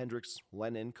 Panthers, Hendrix,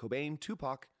 Lenin, Cobain,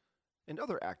 Tupac, and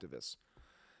other activists.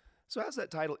 So as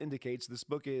that title indicates, this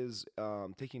book is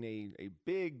taking a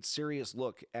big, serious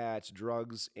look at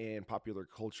drugs and popular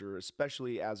culture,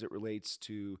 especially as it relates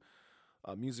to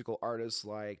musical artists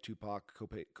like Tupac,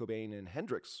 Cobain, and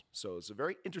Hendrix. So it's a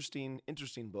very interesting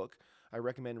book. I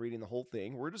recommend reading the whole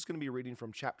thing. We're just going to be reading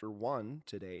from chapter 1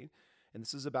 today, and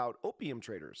this is about opium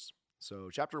traders. So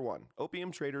chapter 1,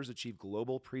 opium traders achieve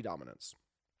global predominance.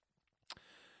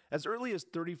 As early as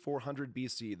 3400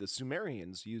 BC, the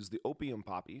Sumerians used the opium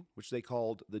poppy, which they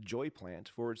called the joy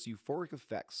plant, for its euphoric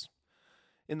effects.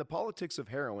 In The Politics of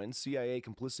Heroin, CIA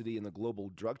Complicity in the Global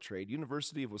Drug Trade,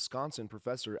 University of Wisconsin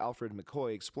professor Alfred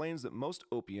McCoy explains that most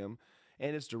opium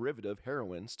and its derivative,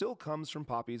 heroin, still comes from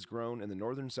poppies grown in the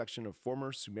northern section of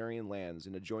former Sumerian lands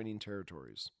in adjoining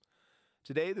territories.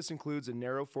 Today, this includes a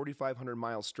narrow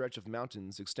 4,500-mile stretch of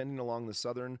mountains extending along the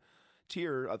southern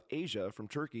tier of Asia from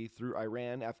Turkey through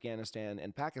Iran, Afghanistan,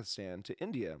 and Pakistan to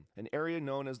India, an area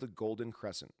known as the Golden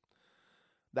Crescent.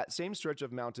 That same stretch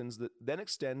of mountains that then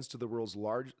extends to the world's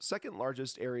second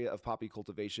largest area of poppy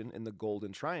cultivation in the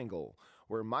Golden Triangle,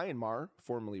 where Myanmar,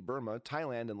 formerly Burma,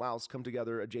 Thailand, and Laos come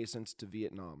together adjacent to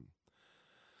Vietnam.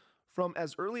 From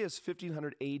as early as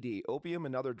 1500 AD, opium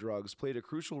and other drugs played a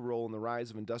crucial role in the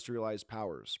rise of industrialized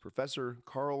powers. Professor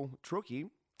Carl Trocchi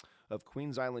of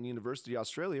Queen's Island University,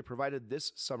 Australia, provided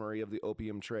this summary of the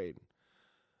opium trade.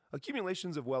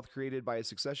 Accumulations of wealth created by a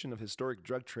succession of historic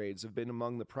drug trades have been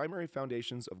among the primary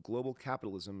foundations of global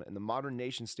capitalism and the modern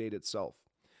nation-state itself.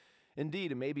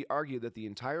 Indeed, it may be argued that the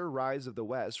entire rise of the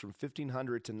West from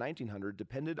 1500 to 1900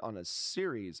 depended on a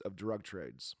series of drug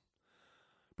trades.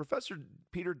 Professor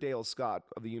Peter Dale Scott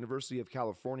of the University of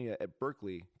California at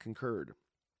Berkeley concurred.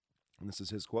 And this is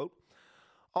his quote.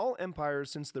 All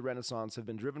empires since the Renaissance have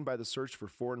been driven by the search for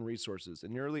foreign resources,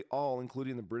 and nearly all,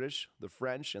 including the British, the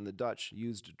French, and the Dutch,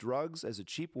 used drugs as a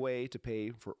cheap way to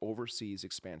pay for overseas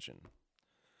expansion.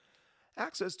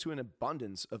 Access to an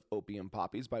abundance of opium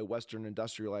poppies by Western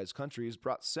industrialized countries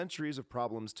brought centuries of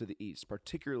problems to the East,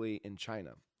 particularly in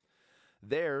China.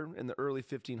 There, in the early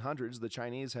 1500s, the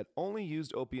Chinese had only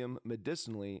used opium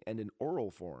medicinally and in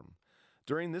oral form.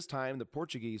 During this time, the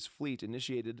Portuguese fleet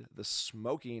initiated the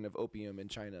smoking of opium in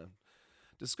China,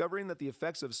 discovering that the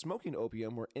effects of smoking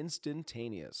opium were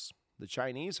instantaneous. The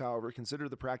Chinese, however, considered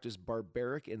the practice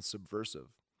barbaric and subversive.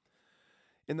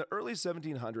 In the early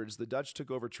 1700s, the Dutch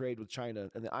took over trade with China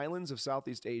and the islands of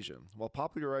Southeast Asia, while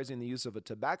popularizing the use of a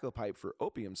tobacco pipe for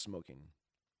opium smoking.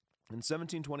 In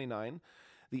 1729,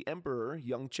 the Emperor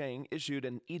Yung Cheng issued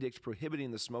an edict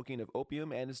prohibiting the smoking of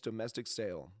opium and its domestic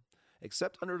sale,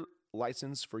 except under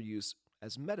license for use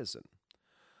as medicine.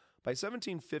 By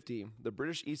 1750, the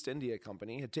British East India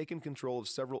Company had taken control of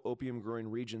several opium-growing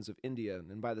regions of India,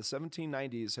 and by the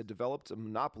 1790s had developed a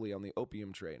monopoly on the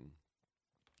opium trade.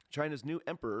 China's new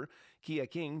emperor,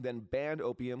 Qia King, then banned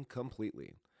opium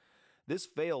completely. This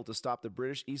failed to stop the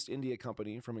British East India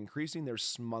Company from increasing their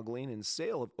smuggling and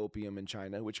sale of opium in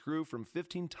China, which grew from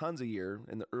 15 tons a year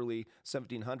in the early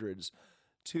 1700s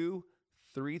to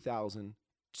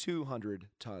 3,200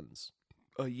 tons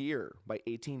a year by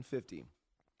 1850.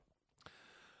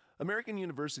 American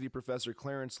University professor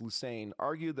Clarence Lusane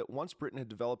argued that once Britain had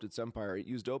developed its empire, it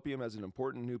used opium as an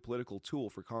important new political tool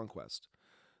for conquest.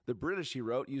 The British, he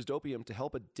wrote, used opium to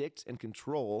help addict and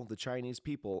control the Chinese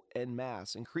people en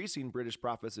masse, increasing British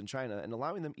profits in China and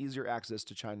allowing them easier access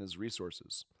to China's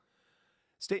resources.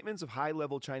 Statements of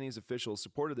high-level Chinese officials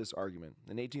supported this argument.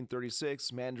 In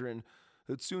 1836, Mandarin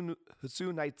Hutsu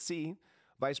Naitsi,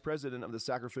 vice president of the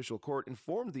sacrificial court,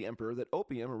 informed the emperor that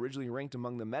opium, originally ranked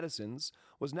among the medicines,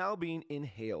 was now being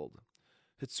inhaled.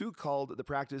 Hutsu called the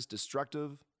practice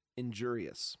destructive,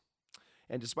 injurious.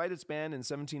 And despite its ban in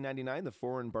 1799, the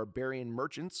foreign barbarian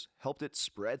merchants helped it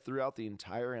spread throughout the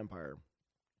entire empire.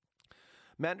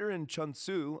 Mandarin Chun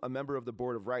Tzu, a member of the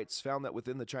Board of Rights, found that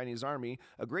within the Chinese army,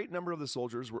 a great number of the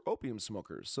soldiers were opium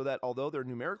smokers, so that although their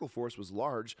numerical force was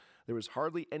large, there was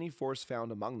hardly any force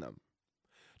found among them.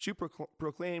 Chu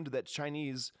proclaimed that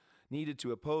Chinese needed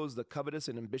to oppose the covetous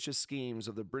and ambitious schemes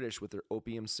of the British with their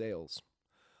opium sales.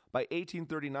 By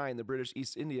 1839, the British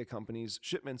East India Company's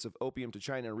shipments of opium to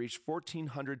China reached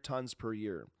 1,400 tons per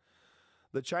year.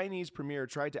 The Chinese premier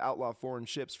tried to outlaw foreign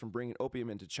ships from bringing opium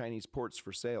into Chinese ports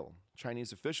for sale.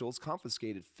 Chinese officials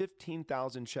confiscated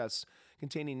 15,000 chests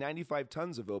containing 95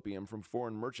 tons of opium from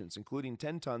foreign merchants, including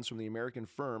 10 tons from the American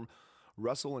firm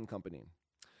Russell and Company.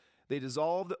 They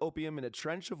dissolved the opium in a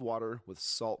trench of water with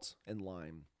salt and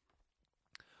lime.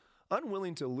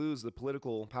 Unwilling to lose the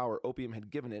political power opium had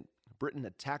given it, Britain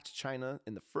attacked China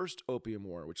in the First Opium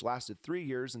War, which lasted 3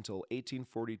 years until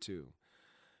 1842.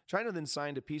 China then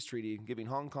signed a peace treaty giving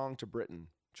Hong Kong to Britain.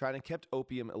 China kept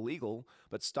opium illegal,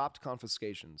 but stopped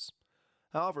confiscations.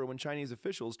 However, when Chinese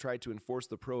officials tried to enforce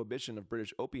the prohibition of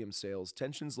British opium sales,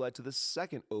 tensions led to the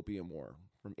Second Opium War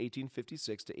from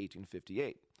 1856 to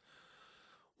 1858.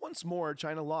 Once more,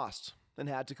 China lost and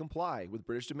had to comply with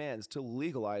British demands to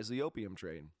legalize the opium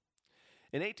trade.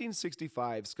 In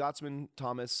 1865, Scotsman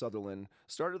Thomas Sutherland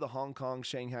started the Hong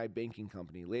Kong-Shanghai Banking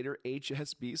Company, later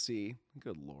HSBC.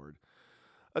 Good Lord.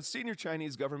 A senior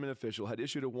Chinese government official had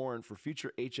issued a warrant for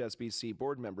future HSBC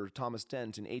board member Thomas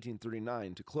Dent in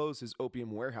 1839 to close his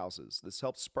opium warehouses. This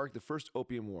helped spark the First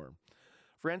Opium War.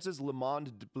 Francis Le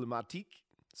Monde Diplomatique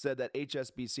said that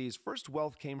HSBC's first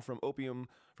wealth came from opium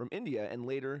from India and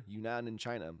later Yunnan in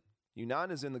China.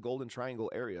 Yunnan is in the Golden Triangle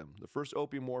area. The First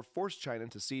Opium War forced China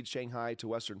to cede Shanghai to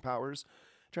Western powers,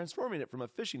 transforming it from a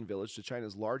fishing village to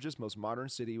China's largest, most modern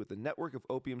city with a network of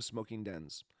opium smoking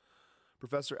dens.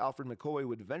 Professor Alfred McCoy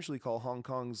would eventually call Hong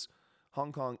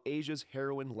Kong Asia's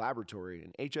heroin laboratory,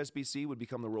 and HSBC would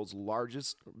become the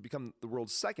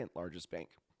world's second largest bank.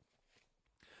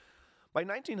 By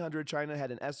 1900, China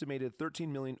had an estimated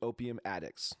 13 million opium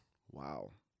addicts.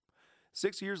 Wow.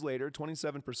 6 years later,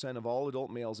 27% of all adult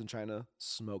males in China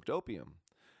smoked opium.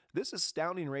 This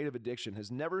astounding rate of addiction has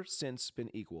never since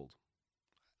been equaled.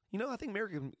 You know, I think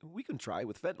America, we can try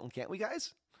with fentanyl, can't we,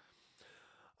 guys?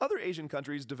 Other Asian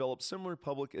countries developed similar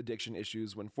public addiction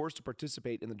issues when forced to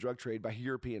participate in the drug trade by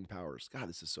European powers. God,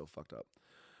 this is so fucked up.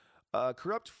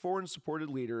 Corrupt foreign-supported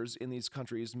leaders in these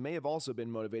countries may have also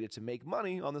been motivated to make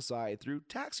money on the side through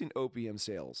taxing opium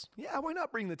sales. Yeah, why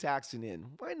not bring the taxing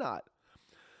in? Why not?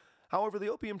 However, the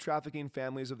opium trafficking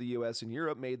families of the U.S. and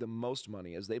Europe made the most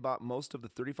money as they bought most of the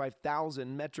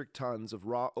 35,000 metric tons of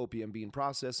raw opium being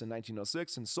processed in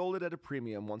 1906 and sold it at a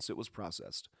premium once it was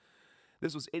processed.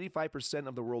 This was 85%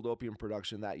 of the world opium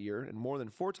production that year and more than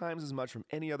 4 times as much from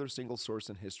any other single source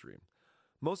in history.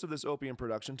 Most of this opium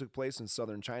production took place in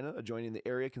southern China, adjoining the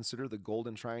area considered the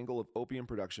Golden Triangle of opium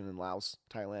production in Laos,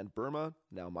 Thailand, Burma,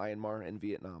 now Myanmar, and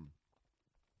Vietnam.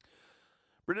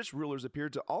 British rulers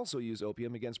appeared to also use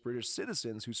opium against British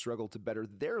citizens who struggled to better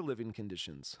their living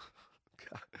conditions.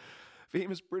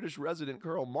 Famous British resident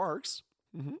Karl Marx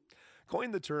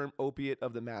coined the term opiate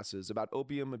of the masses about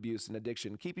opium abuse and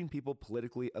addiction, keeping people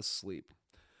politically asleep.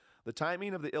 The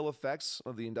timing of the ill effects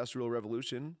of the Industrial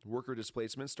Revolution, worker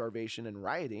displacement, starvation, and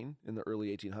rioting in the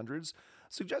early 1800s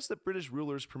suggests that British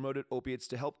rulers promoted opiates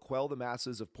to help quell the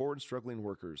masses of poor and struggling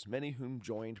workers, many whom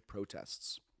joined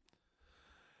protests.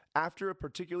 After a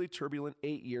particularly turbulent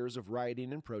 8 years of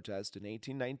rioting and protest in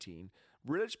 1819,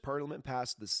 British Parliament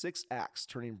passed the Six Acts,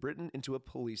 turning Britain into a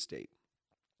police state.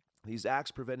 These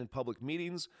acts prevented public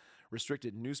meetings,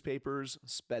 restricted newspapers,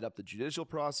 sped up the judicial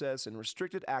process, and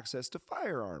restricted access to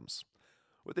firearms.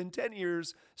 Within 10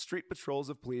 years, street patrols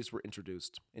of police were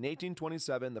introduced. In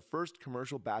 1827, the first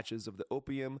commercial batches of the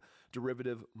opium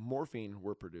derivative morphine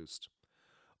were produced.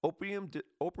 Opium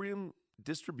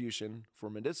distribution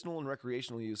for medicinal and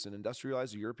recreational use in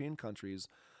industrialized European countries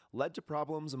led to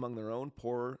problems among their own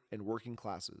poor and working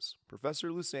classes. Professor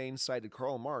Lussain cited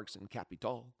Karl Marx in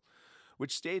Capital,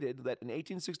 which stated that in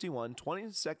 1861,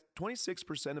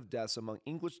 26% of deaths among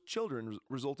English children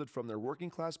resulted from their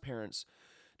working class parents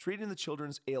treating the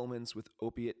children's ailments with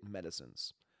opiate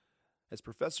medicines. As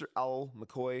Professor Al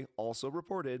McCoy also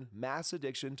reported, mass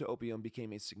addiction to opium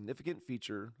became a significant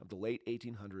feature of the late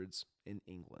 1800s in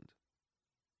England.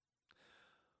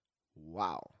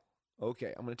 Wow.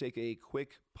 Okay, I'm going to take a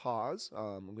quick pause.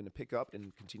 I'm going to pick up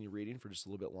and continue reading for just a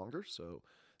little bit longer, so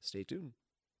stay tuned.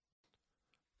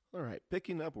 All right,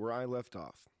 picking up where I left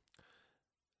off.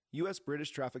 U.S.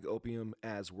 British traffic opium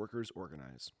as workers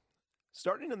organize.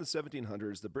 Starting in the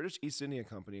 1700s, the British East India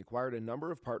Company acquired a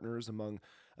number of partners among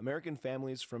American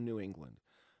families from New England.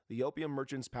 The opium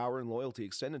merchants' power and loyalty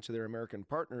extended to their American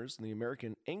partners, and the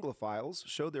American Anglophiles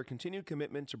showed their continued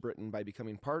commitment to Britain by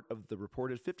becoming part of the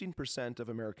reported 15% of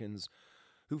Americans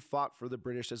who fought for the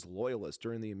British as loyalists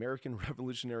during the American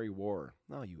Revolutionary War.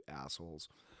 Oh, you assholes.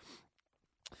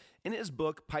 In his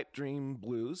book, Pipe Dream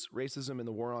Blues, Racism and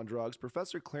the War on Drugs,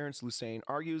 Professor Clarence Lusane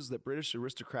argues that British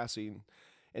aristocracy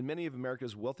and many of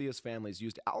America's wealthiest families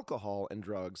used alcohol and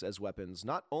drugs as weapons,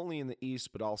 not only in the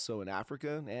East, but also in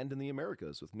Africa and in the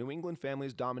Americas, with New England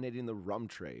families dominating the rum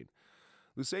trade.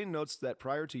 Lusane notes that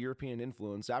prior to European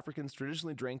influence, Africans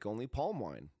traditionally drank only palm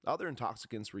wine. Other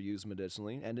intoxicants were used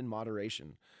medicinally and in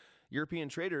moderation. European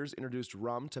traders introduced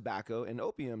rum, tobacco, and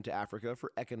opium to Africa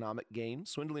for economic gain,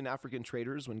 swindling African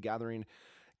traders when gathering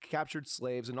captured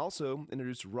slaves, and also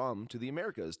introduced rum to the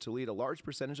Americas to lead a large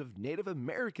percentage of Native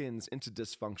Americans into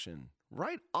dysfunction.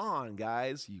 Right on,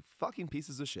 guys, you fucking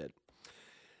pieces of shit.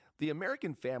 The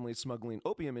American families smuggling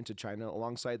opium into China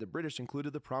alongside the British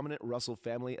included the prominent Russell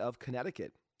family of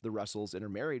Connecticut. The Russells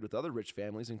intermarried with other rich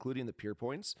families, including the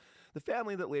Pierpoints, the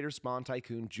family that later spawned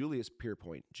tycoon Julius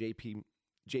Pierpont,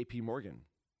 J.P. Morgan.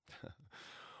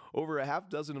 Over a half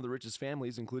dozen of the richest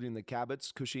families, including the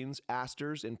Cabots, Cushings,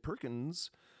 Astors, and Perkins,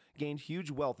 gained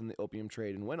huge wealth in the opium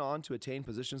trade and went on to attain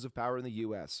positions of power in the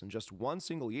U.S. In just one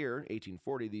single year,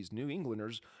 1840, these New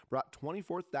Englanders brought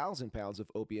 24,000 pounds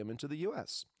of opium into the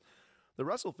U.S. The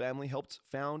Russell family helped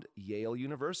found Yale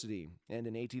University, and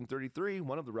in 1833,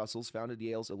 one of the Russells founded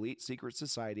Yale's elite secret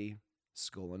society,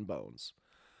 Skull and Bones.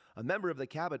 A member of the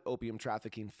Cabot opium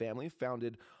trafficking family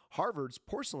founded Harvard's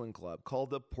porcelain club, called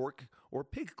the Pork or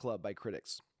Pig Club by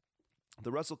critics.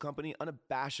 The Russell Company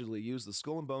unabashedly used the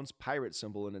Skull and Bones pirate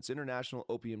symbol in its international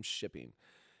opium shipping.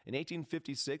 In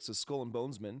 1856, a Skull and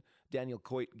Bonesman, Daniel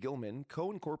Coit Gilman,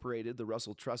 co-incorporated the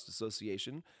Russell Trust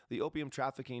Association, the opium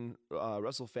trafficking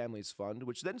Russell Families Fund,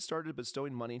 which then started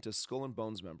bestowing money to Skull and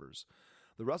Bones members.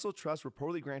 The Russell Trust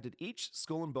reportedly granted each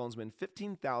Skull and Bonesman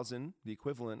 $15,000, the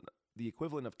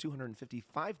equivalent of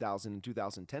 $255,000 in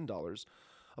 2010 dollars,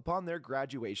 upon their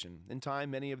graduation. In time,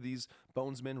 many of these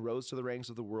bonesmen rose to the ranks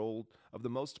of the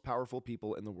most powerful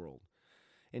people in the world.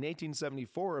 In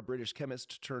 1874, a British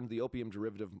chemist turned the opium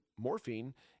derivative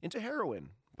morphine into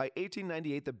heroin. By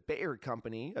 1898, the Bayer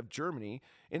Company of Germany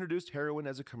introduced heroin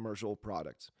as a commercial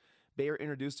product. Bayer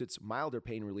introduced its milder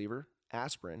pain reliever,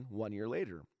 aspirin, 1 year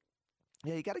later.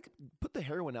 Yeah, you got to put the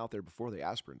heroin out there before the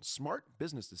aspirin. Smart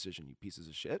business decision, you pieces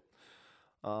of shit.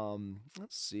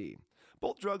 Let's see.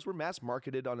 Both drugs were mass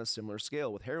marketed on a similar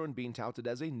scale, with heroin being touted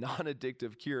as a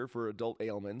non-addictive cure for adult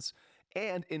ailments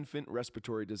and infant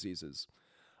respiratory diseases.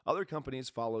 Other companies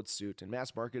followed suit and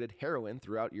mass marketed heroin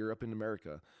throughout Europe and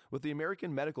America, with the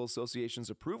American Medical Association's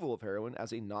approval of heroin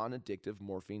as a non-addictive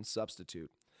morphine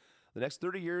substitute. The next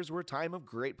 30 years were a time of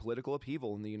great political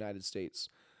upheaval in the United States.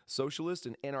 Socialist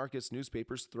and anarchist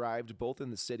newspapers thrived both in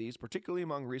the cities, particularly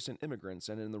among recent immigrants,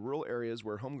 and in the rural areas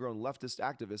where homegrown leftist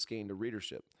activists gained a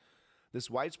readership. This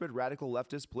widespread radical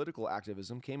leftist political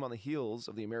activism came on the heels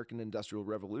of the American Industrial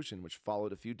Revolution, which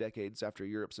followed a few decades after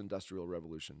Europe's Industrial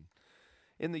Revolution.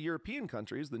 In the European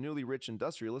countries, the newly rich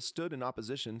industrialists stood in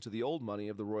opposition to the old money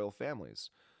of the royal families.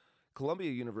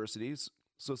 Columbia University's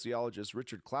sociologists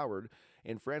Richard Cloward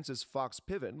and Francis Fox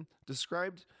Piven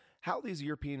described how these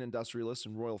European industrialists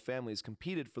and royal families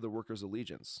competed for the workers'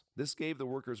 allegiance. This gave the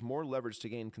workers more leverage to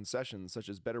gain concessions such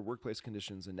as better workplace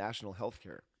conditions and national health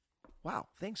care. Wow,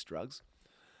 thanks, drugs.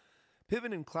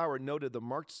 Piven and Cloward noted the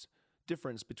marked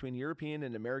difference between European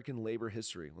and American labor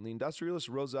history. When the industrialists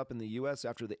rose up in the U.S.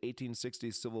 after the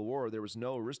 1860s Civil War, there was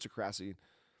no aristocracy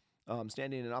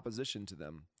standing in opposition to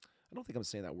them. I don't think I'm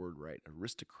saying that word right,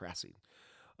 aristocracy.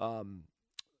 Them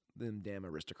damn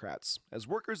aristocrats. As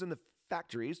workers in the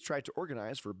factories tried to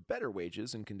organize for better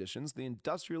wages and conditions, the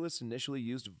industrialists initially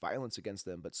used violence against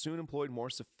them, but soon employed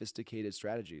more sophisticated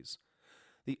strategies.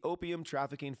 The opium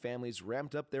trafficking families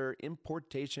ramped up their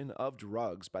importation of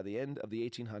drugs by the end of the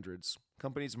 1800s.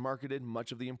 Companies marketed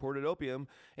much of the imported opium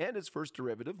and its first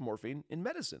derivative, morphine, in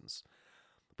medicines.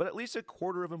 But at least a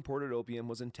quarter of imported opium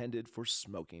was intended for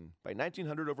smoking. By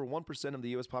 1900, over 1% of the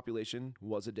U.S. population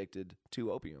was addicted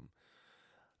to opium.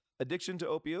 Addiction to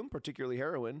opium, particularly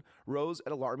heroin, rose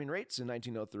at alarming rates in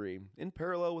 1903, in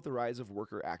parallel with the rise of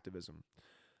worker activism.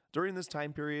 During this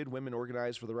time period, women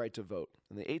organized for the right to vote.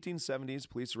 In the 1870s,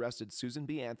 police arrested Susan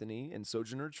B. Anthony and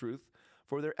Sojourner Truth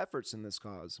for their efforts in this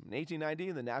cause. In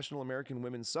 1890, the National American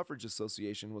Women's Suffrage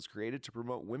Association was created to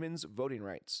promote women's voting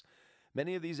rights.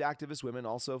 Many of these activist women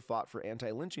also fought for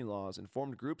anti-lynching laws and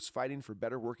formed groups fighting for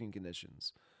better working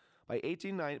conditions. By the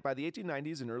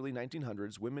 1890s and early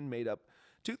 1900s, women made up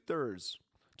 2/3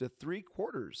 to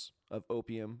 3/4 of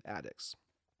opium addicts.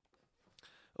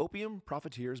 Opium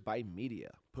profiteers by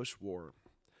media push war.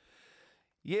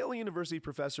 Yale University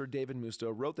professor David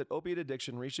Musto wrote that opiate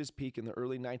addiction reached its peak in the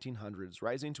early 1900s,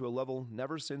 rising to a level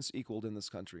never since equaled in this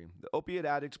country. The opiate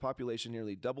addict population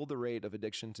nearly doubled the rate of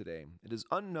addiction today. It is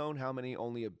unknown how many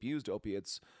only abused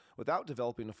opiates without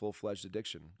developing a full-fledged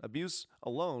addiction. Abuse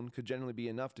alone could generally be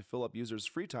enough to fill up users'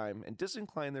 free time and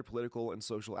disincline their political and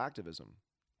social activism.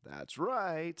 That's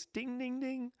right. Ding, ding,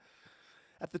 ding.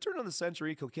 At the turn of the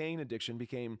century, cocaine addiction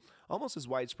became almost as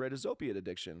widespread as opiate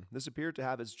addiction. This appeared to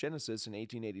have its genesis in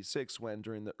 1886 when,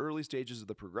 during the early stages of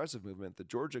the progressive movement, the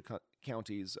Georgia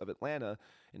counties of Atlanta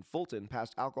and Fulton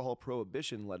passed alcohol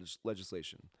prohibition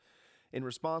legislation. In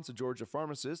response, a Georgia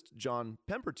pharmacist, John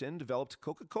Pemberton, developed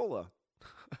Coca-Cola,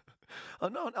 a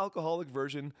non-alcoholic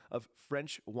version of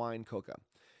French wine coca.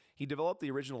 He developed the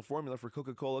original formula for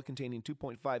Coca-Cola containing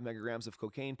 2.5 megagrams of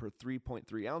cocaine per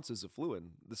 3.3 ounces of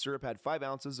fluid. The syrup had 5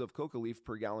 ounces of coca leaf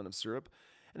per gallon of syrup,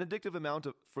 an addictive amount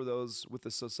for those with the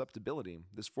susceptibility.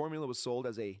 This formula was sold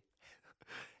as a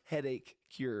headache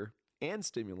cure and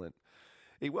stimulant.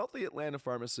 A wealthy Atlanta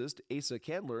pharmacist, Asa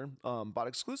Candler, bought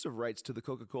exclusive rights to the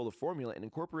Coca-Cola formula and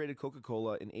incorporated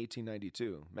Coca-Cola in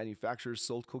 1892. Manufacturers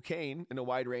sold cocaine in a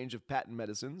wide range of patent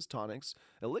medicines, tonics,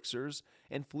 elixirs,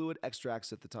 and fluid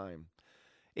extracts at the time.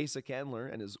 Asa Candler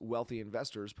and his wealthy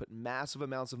investors put massive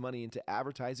amounts of money into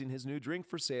advertising his new drink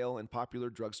for sale in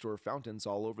popular drugstore fountains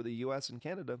all over the U.S. and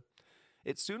Canada.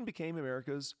 It soon became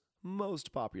America's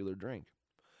most popular drink.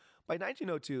 By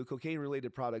 1902,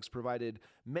 cocaine-related products provided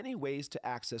many ways to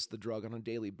access the drug on a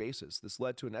daily basis. This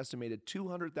led to an estimated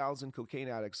 200,000 cocaine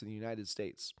addicts in the United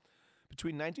States.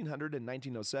 Between 1900 and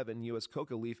 1907, U.S.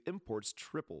 coca leaf imports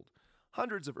tripled.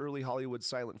 Hundreds of early Hollywood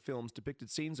silent films depicted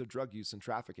scenes of drug use and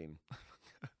trafficking.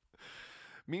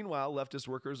 Meanwhile, leftist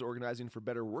workers organizing for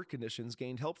better work conditions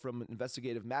gained help from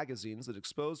investigative magazines that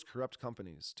exposed corrupt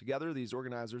companies. Together, these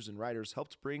organizers and writers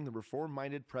helped bring the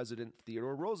reform-minded President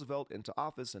Theodore Roosevelt into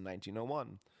office in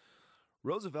 1901.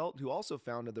 Roosevelt, who also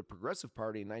founded the Progressive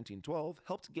Party in 1912,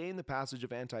 helped gain the passage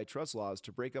of antitrust laws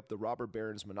to break up the robber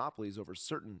barons' monopolies over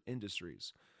certain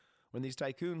industries. When these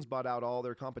tycoons bought out all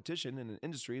their competition in an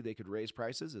industry, they could raise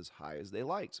prices as high as they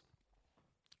liked.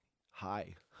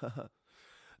 High.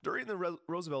 During the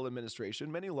Roosevelt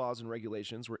administration, many laws and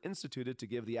regulations were instituted to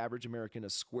give the average American a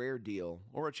square deal,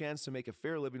 or a chance to make a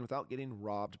fair living without getting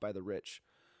robbed by the rich.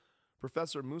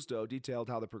 Professor Musto detailed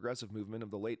how the progressive movement of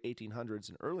the late 1800s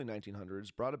and early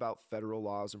 1900s brought about federal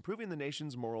laws improving the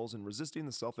nation's morals and resisting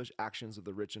the selfish actions of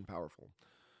the rich and powerful.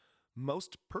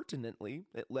 Most pertinently,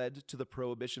 it led to the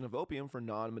prohibition of opium for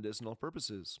non-medicinal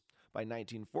purposes by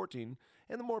 1914,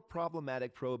 and the more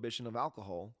problematic prohibition of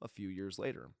alcohol a few years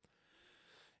later.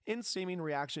 In seeming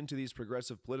reaction to these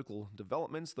progressive political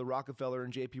developments, the Rockefeller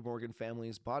and J.P. Morgan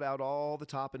families bought out all the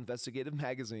top investigative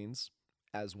magazines,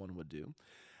 as one would do,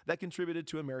 that contributed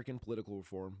to American political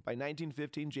reform. By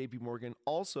 1915, J.P. Morgan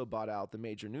also bought out the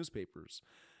major newspapers.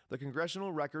 The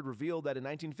congressional record revealed that in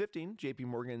 1915, J.P.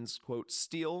 Morgan's, quote,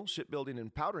 steel, shipbuilding,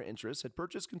 and powder interests had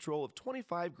purchased control of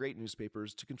 25 great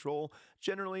newspapers to control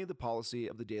generally the policy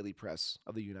of the daily press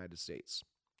of the United States.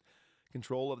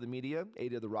 Control of the media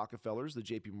aided the Rockefellers, the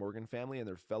J.P. Morgan family, and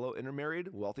their fellow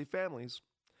intermarried, wealthy families.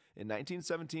 In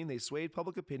 1917, they swayed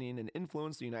public opinion and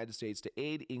influenced the United States to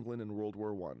aid England in World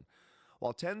War I.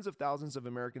 While tens of thousands of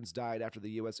Americans died after the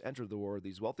U.S. entered the war,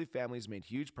 these wealthy families made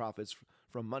huge profits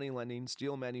from money lending,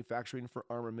 steel manufacturing for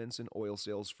armaments, and oil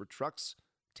sales for trucks,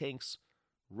 tanks,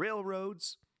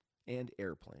 railroads, and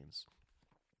airplanes.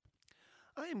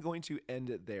 I am going to end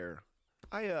it there.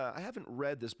 I haven't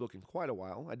read this book in quite a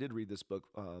while. I did read this book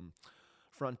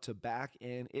front to back,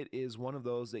 and it is one of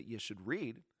those that you should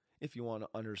read if you want to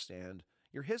understand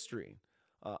your history.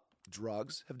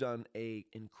 Drugs have done an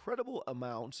incredible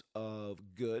amount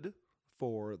of good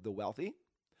for the wealthy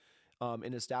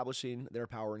in establishing their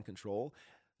power and control.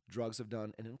 Drugs have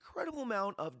done an incredible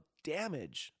amount of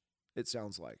damage, it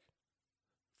sounds like,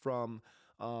 from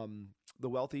the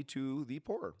wealthy to the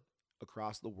poor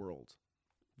across the world.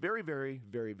 Very, very,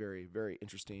 very, very, very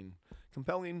interesting,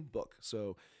 compelling book.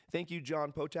 So thank you,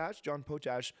 John Potash. John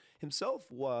Potash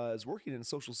himself was working in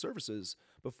social services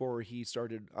before he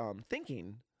started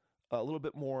thinking a little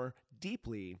bit more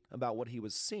deeply about what he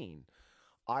was seeing.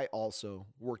 I also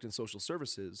worked in social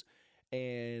services,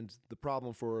 and the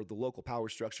problem for the local power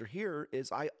structure here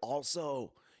is I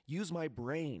also use my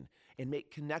brain and make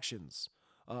connections.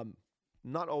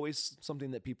 Not always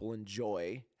something that people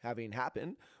enjoy having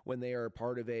happen when they are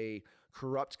part of a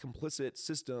corrupt, complicit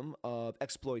system of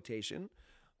exploitation.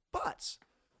 But,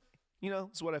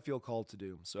 it's what I feel called to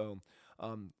do. So,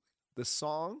 the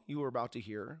song you were about to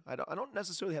hear, I don't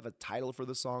necessarily have a title for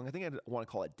the song. I think I want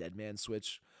to call it Dead Man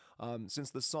Switch,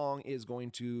 since the song is going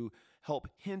to help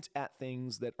hint at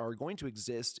things that are going to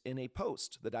exist in a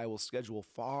post that I will schedule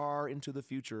far into the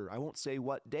future. I won't say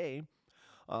what day,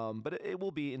 but it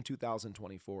will be in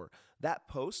 2024. That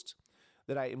post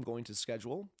that I am going to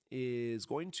schedule is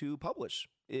going to publish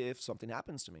if something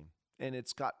happens to me. And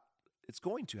it's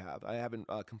going to have, I haven't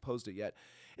composed it yet.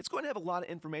 It's going to have a lot of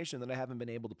information that I haven't been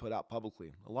able to put out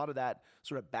publicly. A lot of that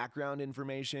sort of background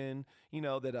information,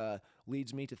 that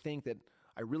leads me to think that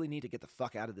I really need to get the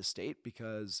fuck out of the state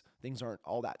because things aren't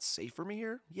all that safe for me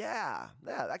here. Yeah,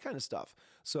 that kind of stuff.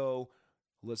 So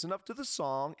listen up to the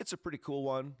song. It's a pretty cool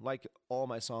one. Like all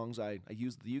my songs, I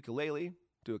use the ukulele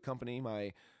to accompany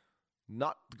my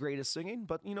not the greatest singing,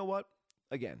 but you know what?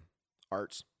 Again,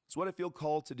 art. It's what I feel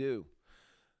called to do.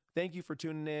 Thank you for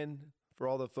tuning in. For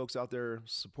all the folks out there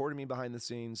supporting me behind the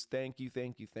scenes, thank you,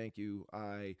 thank you, thank you.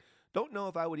 I don't know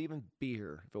if I would even be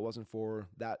here if it wasn't for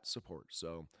that support.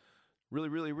 So really,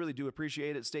 really, really do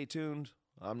appreciate it. Stay tuned.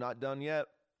 I'm not done yet.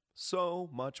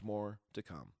 So much more to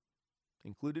come,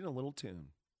 including a little tune.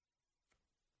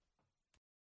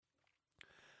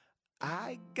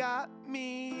 I got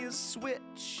me a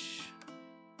switch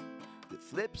that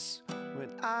flips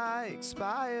when I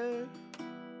expire.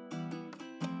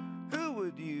 Who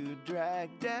would you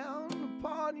drag down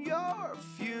upon your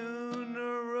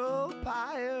funeral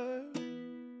pyre?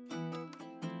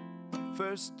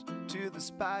 First to the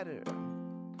spider,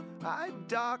 I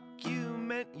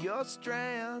document your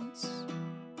strands,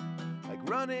 like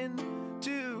running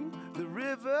to the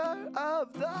river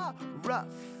of the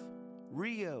rough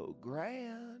Rio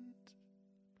Grande.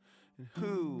 And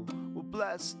who will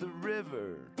bless the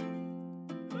river?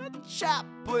 The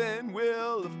chaplain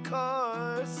will, of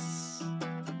course.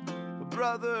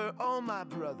 Brother, oh my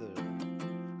brother,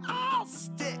 I'll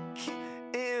stick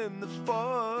in the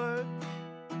fork.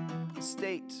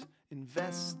 State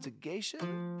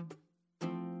investigation,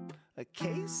 a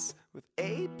case with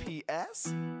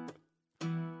APS,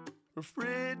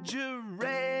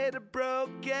 refrigerator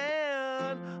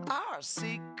broken, our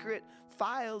secret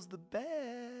file's the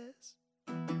best.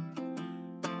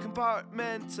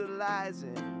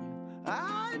 Compartmentalizing,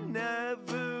 I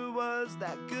never was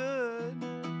that good.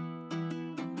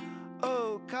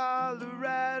 Oh,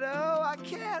 Colorado, I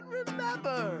can't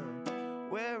remember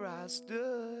where I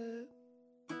stood.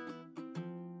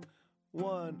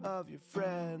 One of your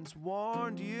friends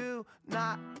warned you,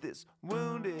 not this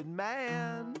wounded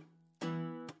man,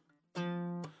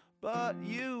 but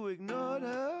you ignored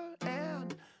her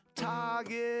and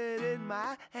targeted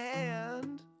my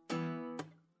hand.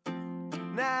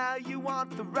 Now you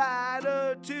want the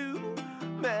writer to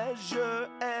measure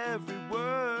every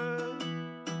word,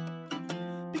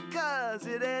 because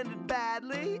it ended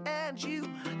badly and you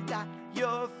got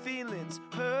your feelings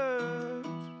hurt.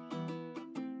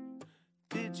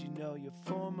 Did you know your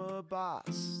former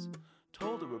boss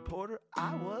told a reporter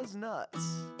I was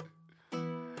nuts?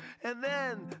 And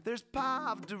then there's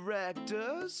POV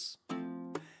directors,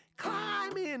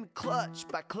 climb in clutch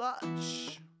by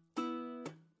clutch.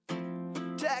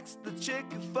 Text the chick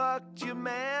who fucked your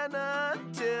man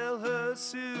until her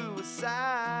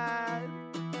suicide.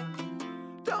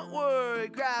 Don't worry,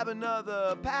 grab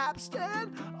another Pabst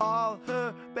and all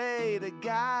her beta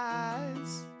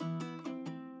guys.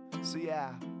 So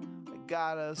yeah, I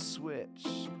got a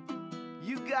switch.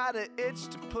 You got an itch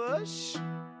to push?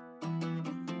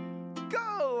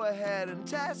 Go ahead and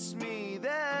test me,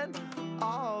 then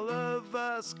all of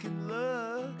us can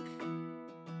look.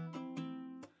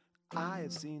 I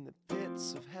have seen the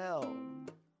pits of hell.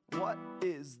 What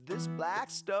is this black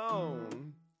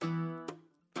stone?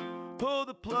 Pull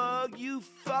the plug, you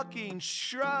fucking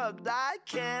shrugged. I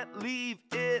can't leave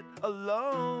it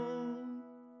alone.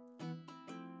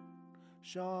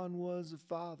 Sean was a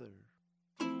father.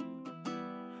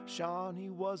 Sean, he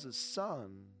was a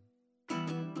son.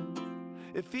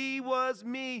 If he was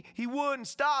me, he wouldn't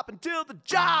stop until the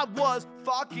job was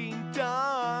fucking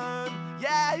done.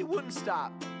 Yeah, he wouldn't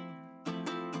stop.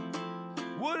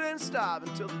 wouldn't stop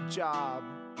until the job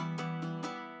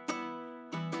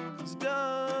is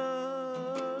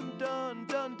done, done,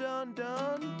 done, done,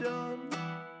 done, done.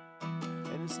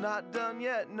 And it's not done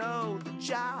yet, no, the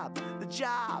job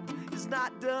is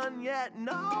not done yet,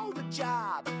 no, the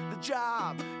job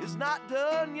is not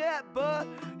done yet. But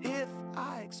if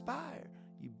I expire,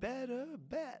 you better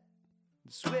bet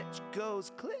the switch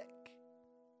goes click.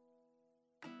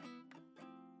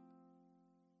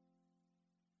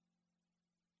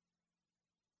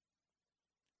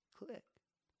 Click.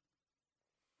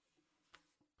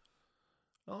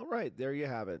 All right, there you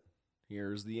have it.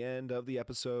 Here's the end of the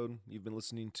episode. You've been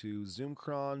listening to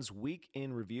Zoomcron's Week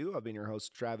in Review. I've been your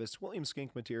host, Travis William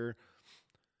Skink Mateer.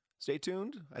 Stay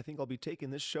tuned. I think I'll be taking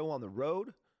this show on the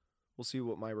road. We'll see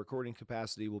what my recording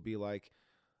capacity will be like.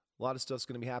 A lot of stuff's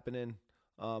going to be happening.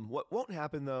 What won't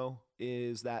happen, though,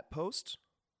 is that post,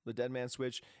 the Dead Man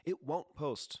Switch, it won't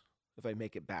post if I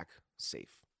make it back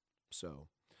safe. So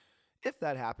if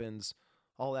that happens,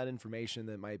 all that information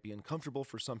that might be uncomfortable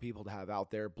for some people to have out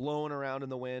there blowing around in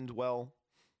the wind, well,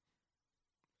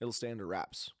 it'll stay under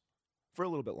wraps for a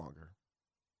little bit longer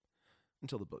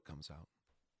until the book comes out.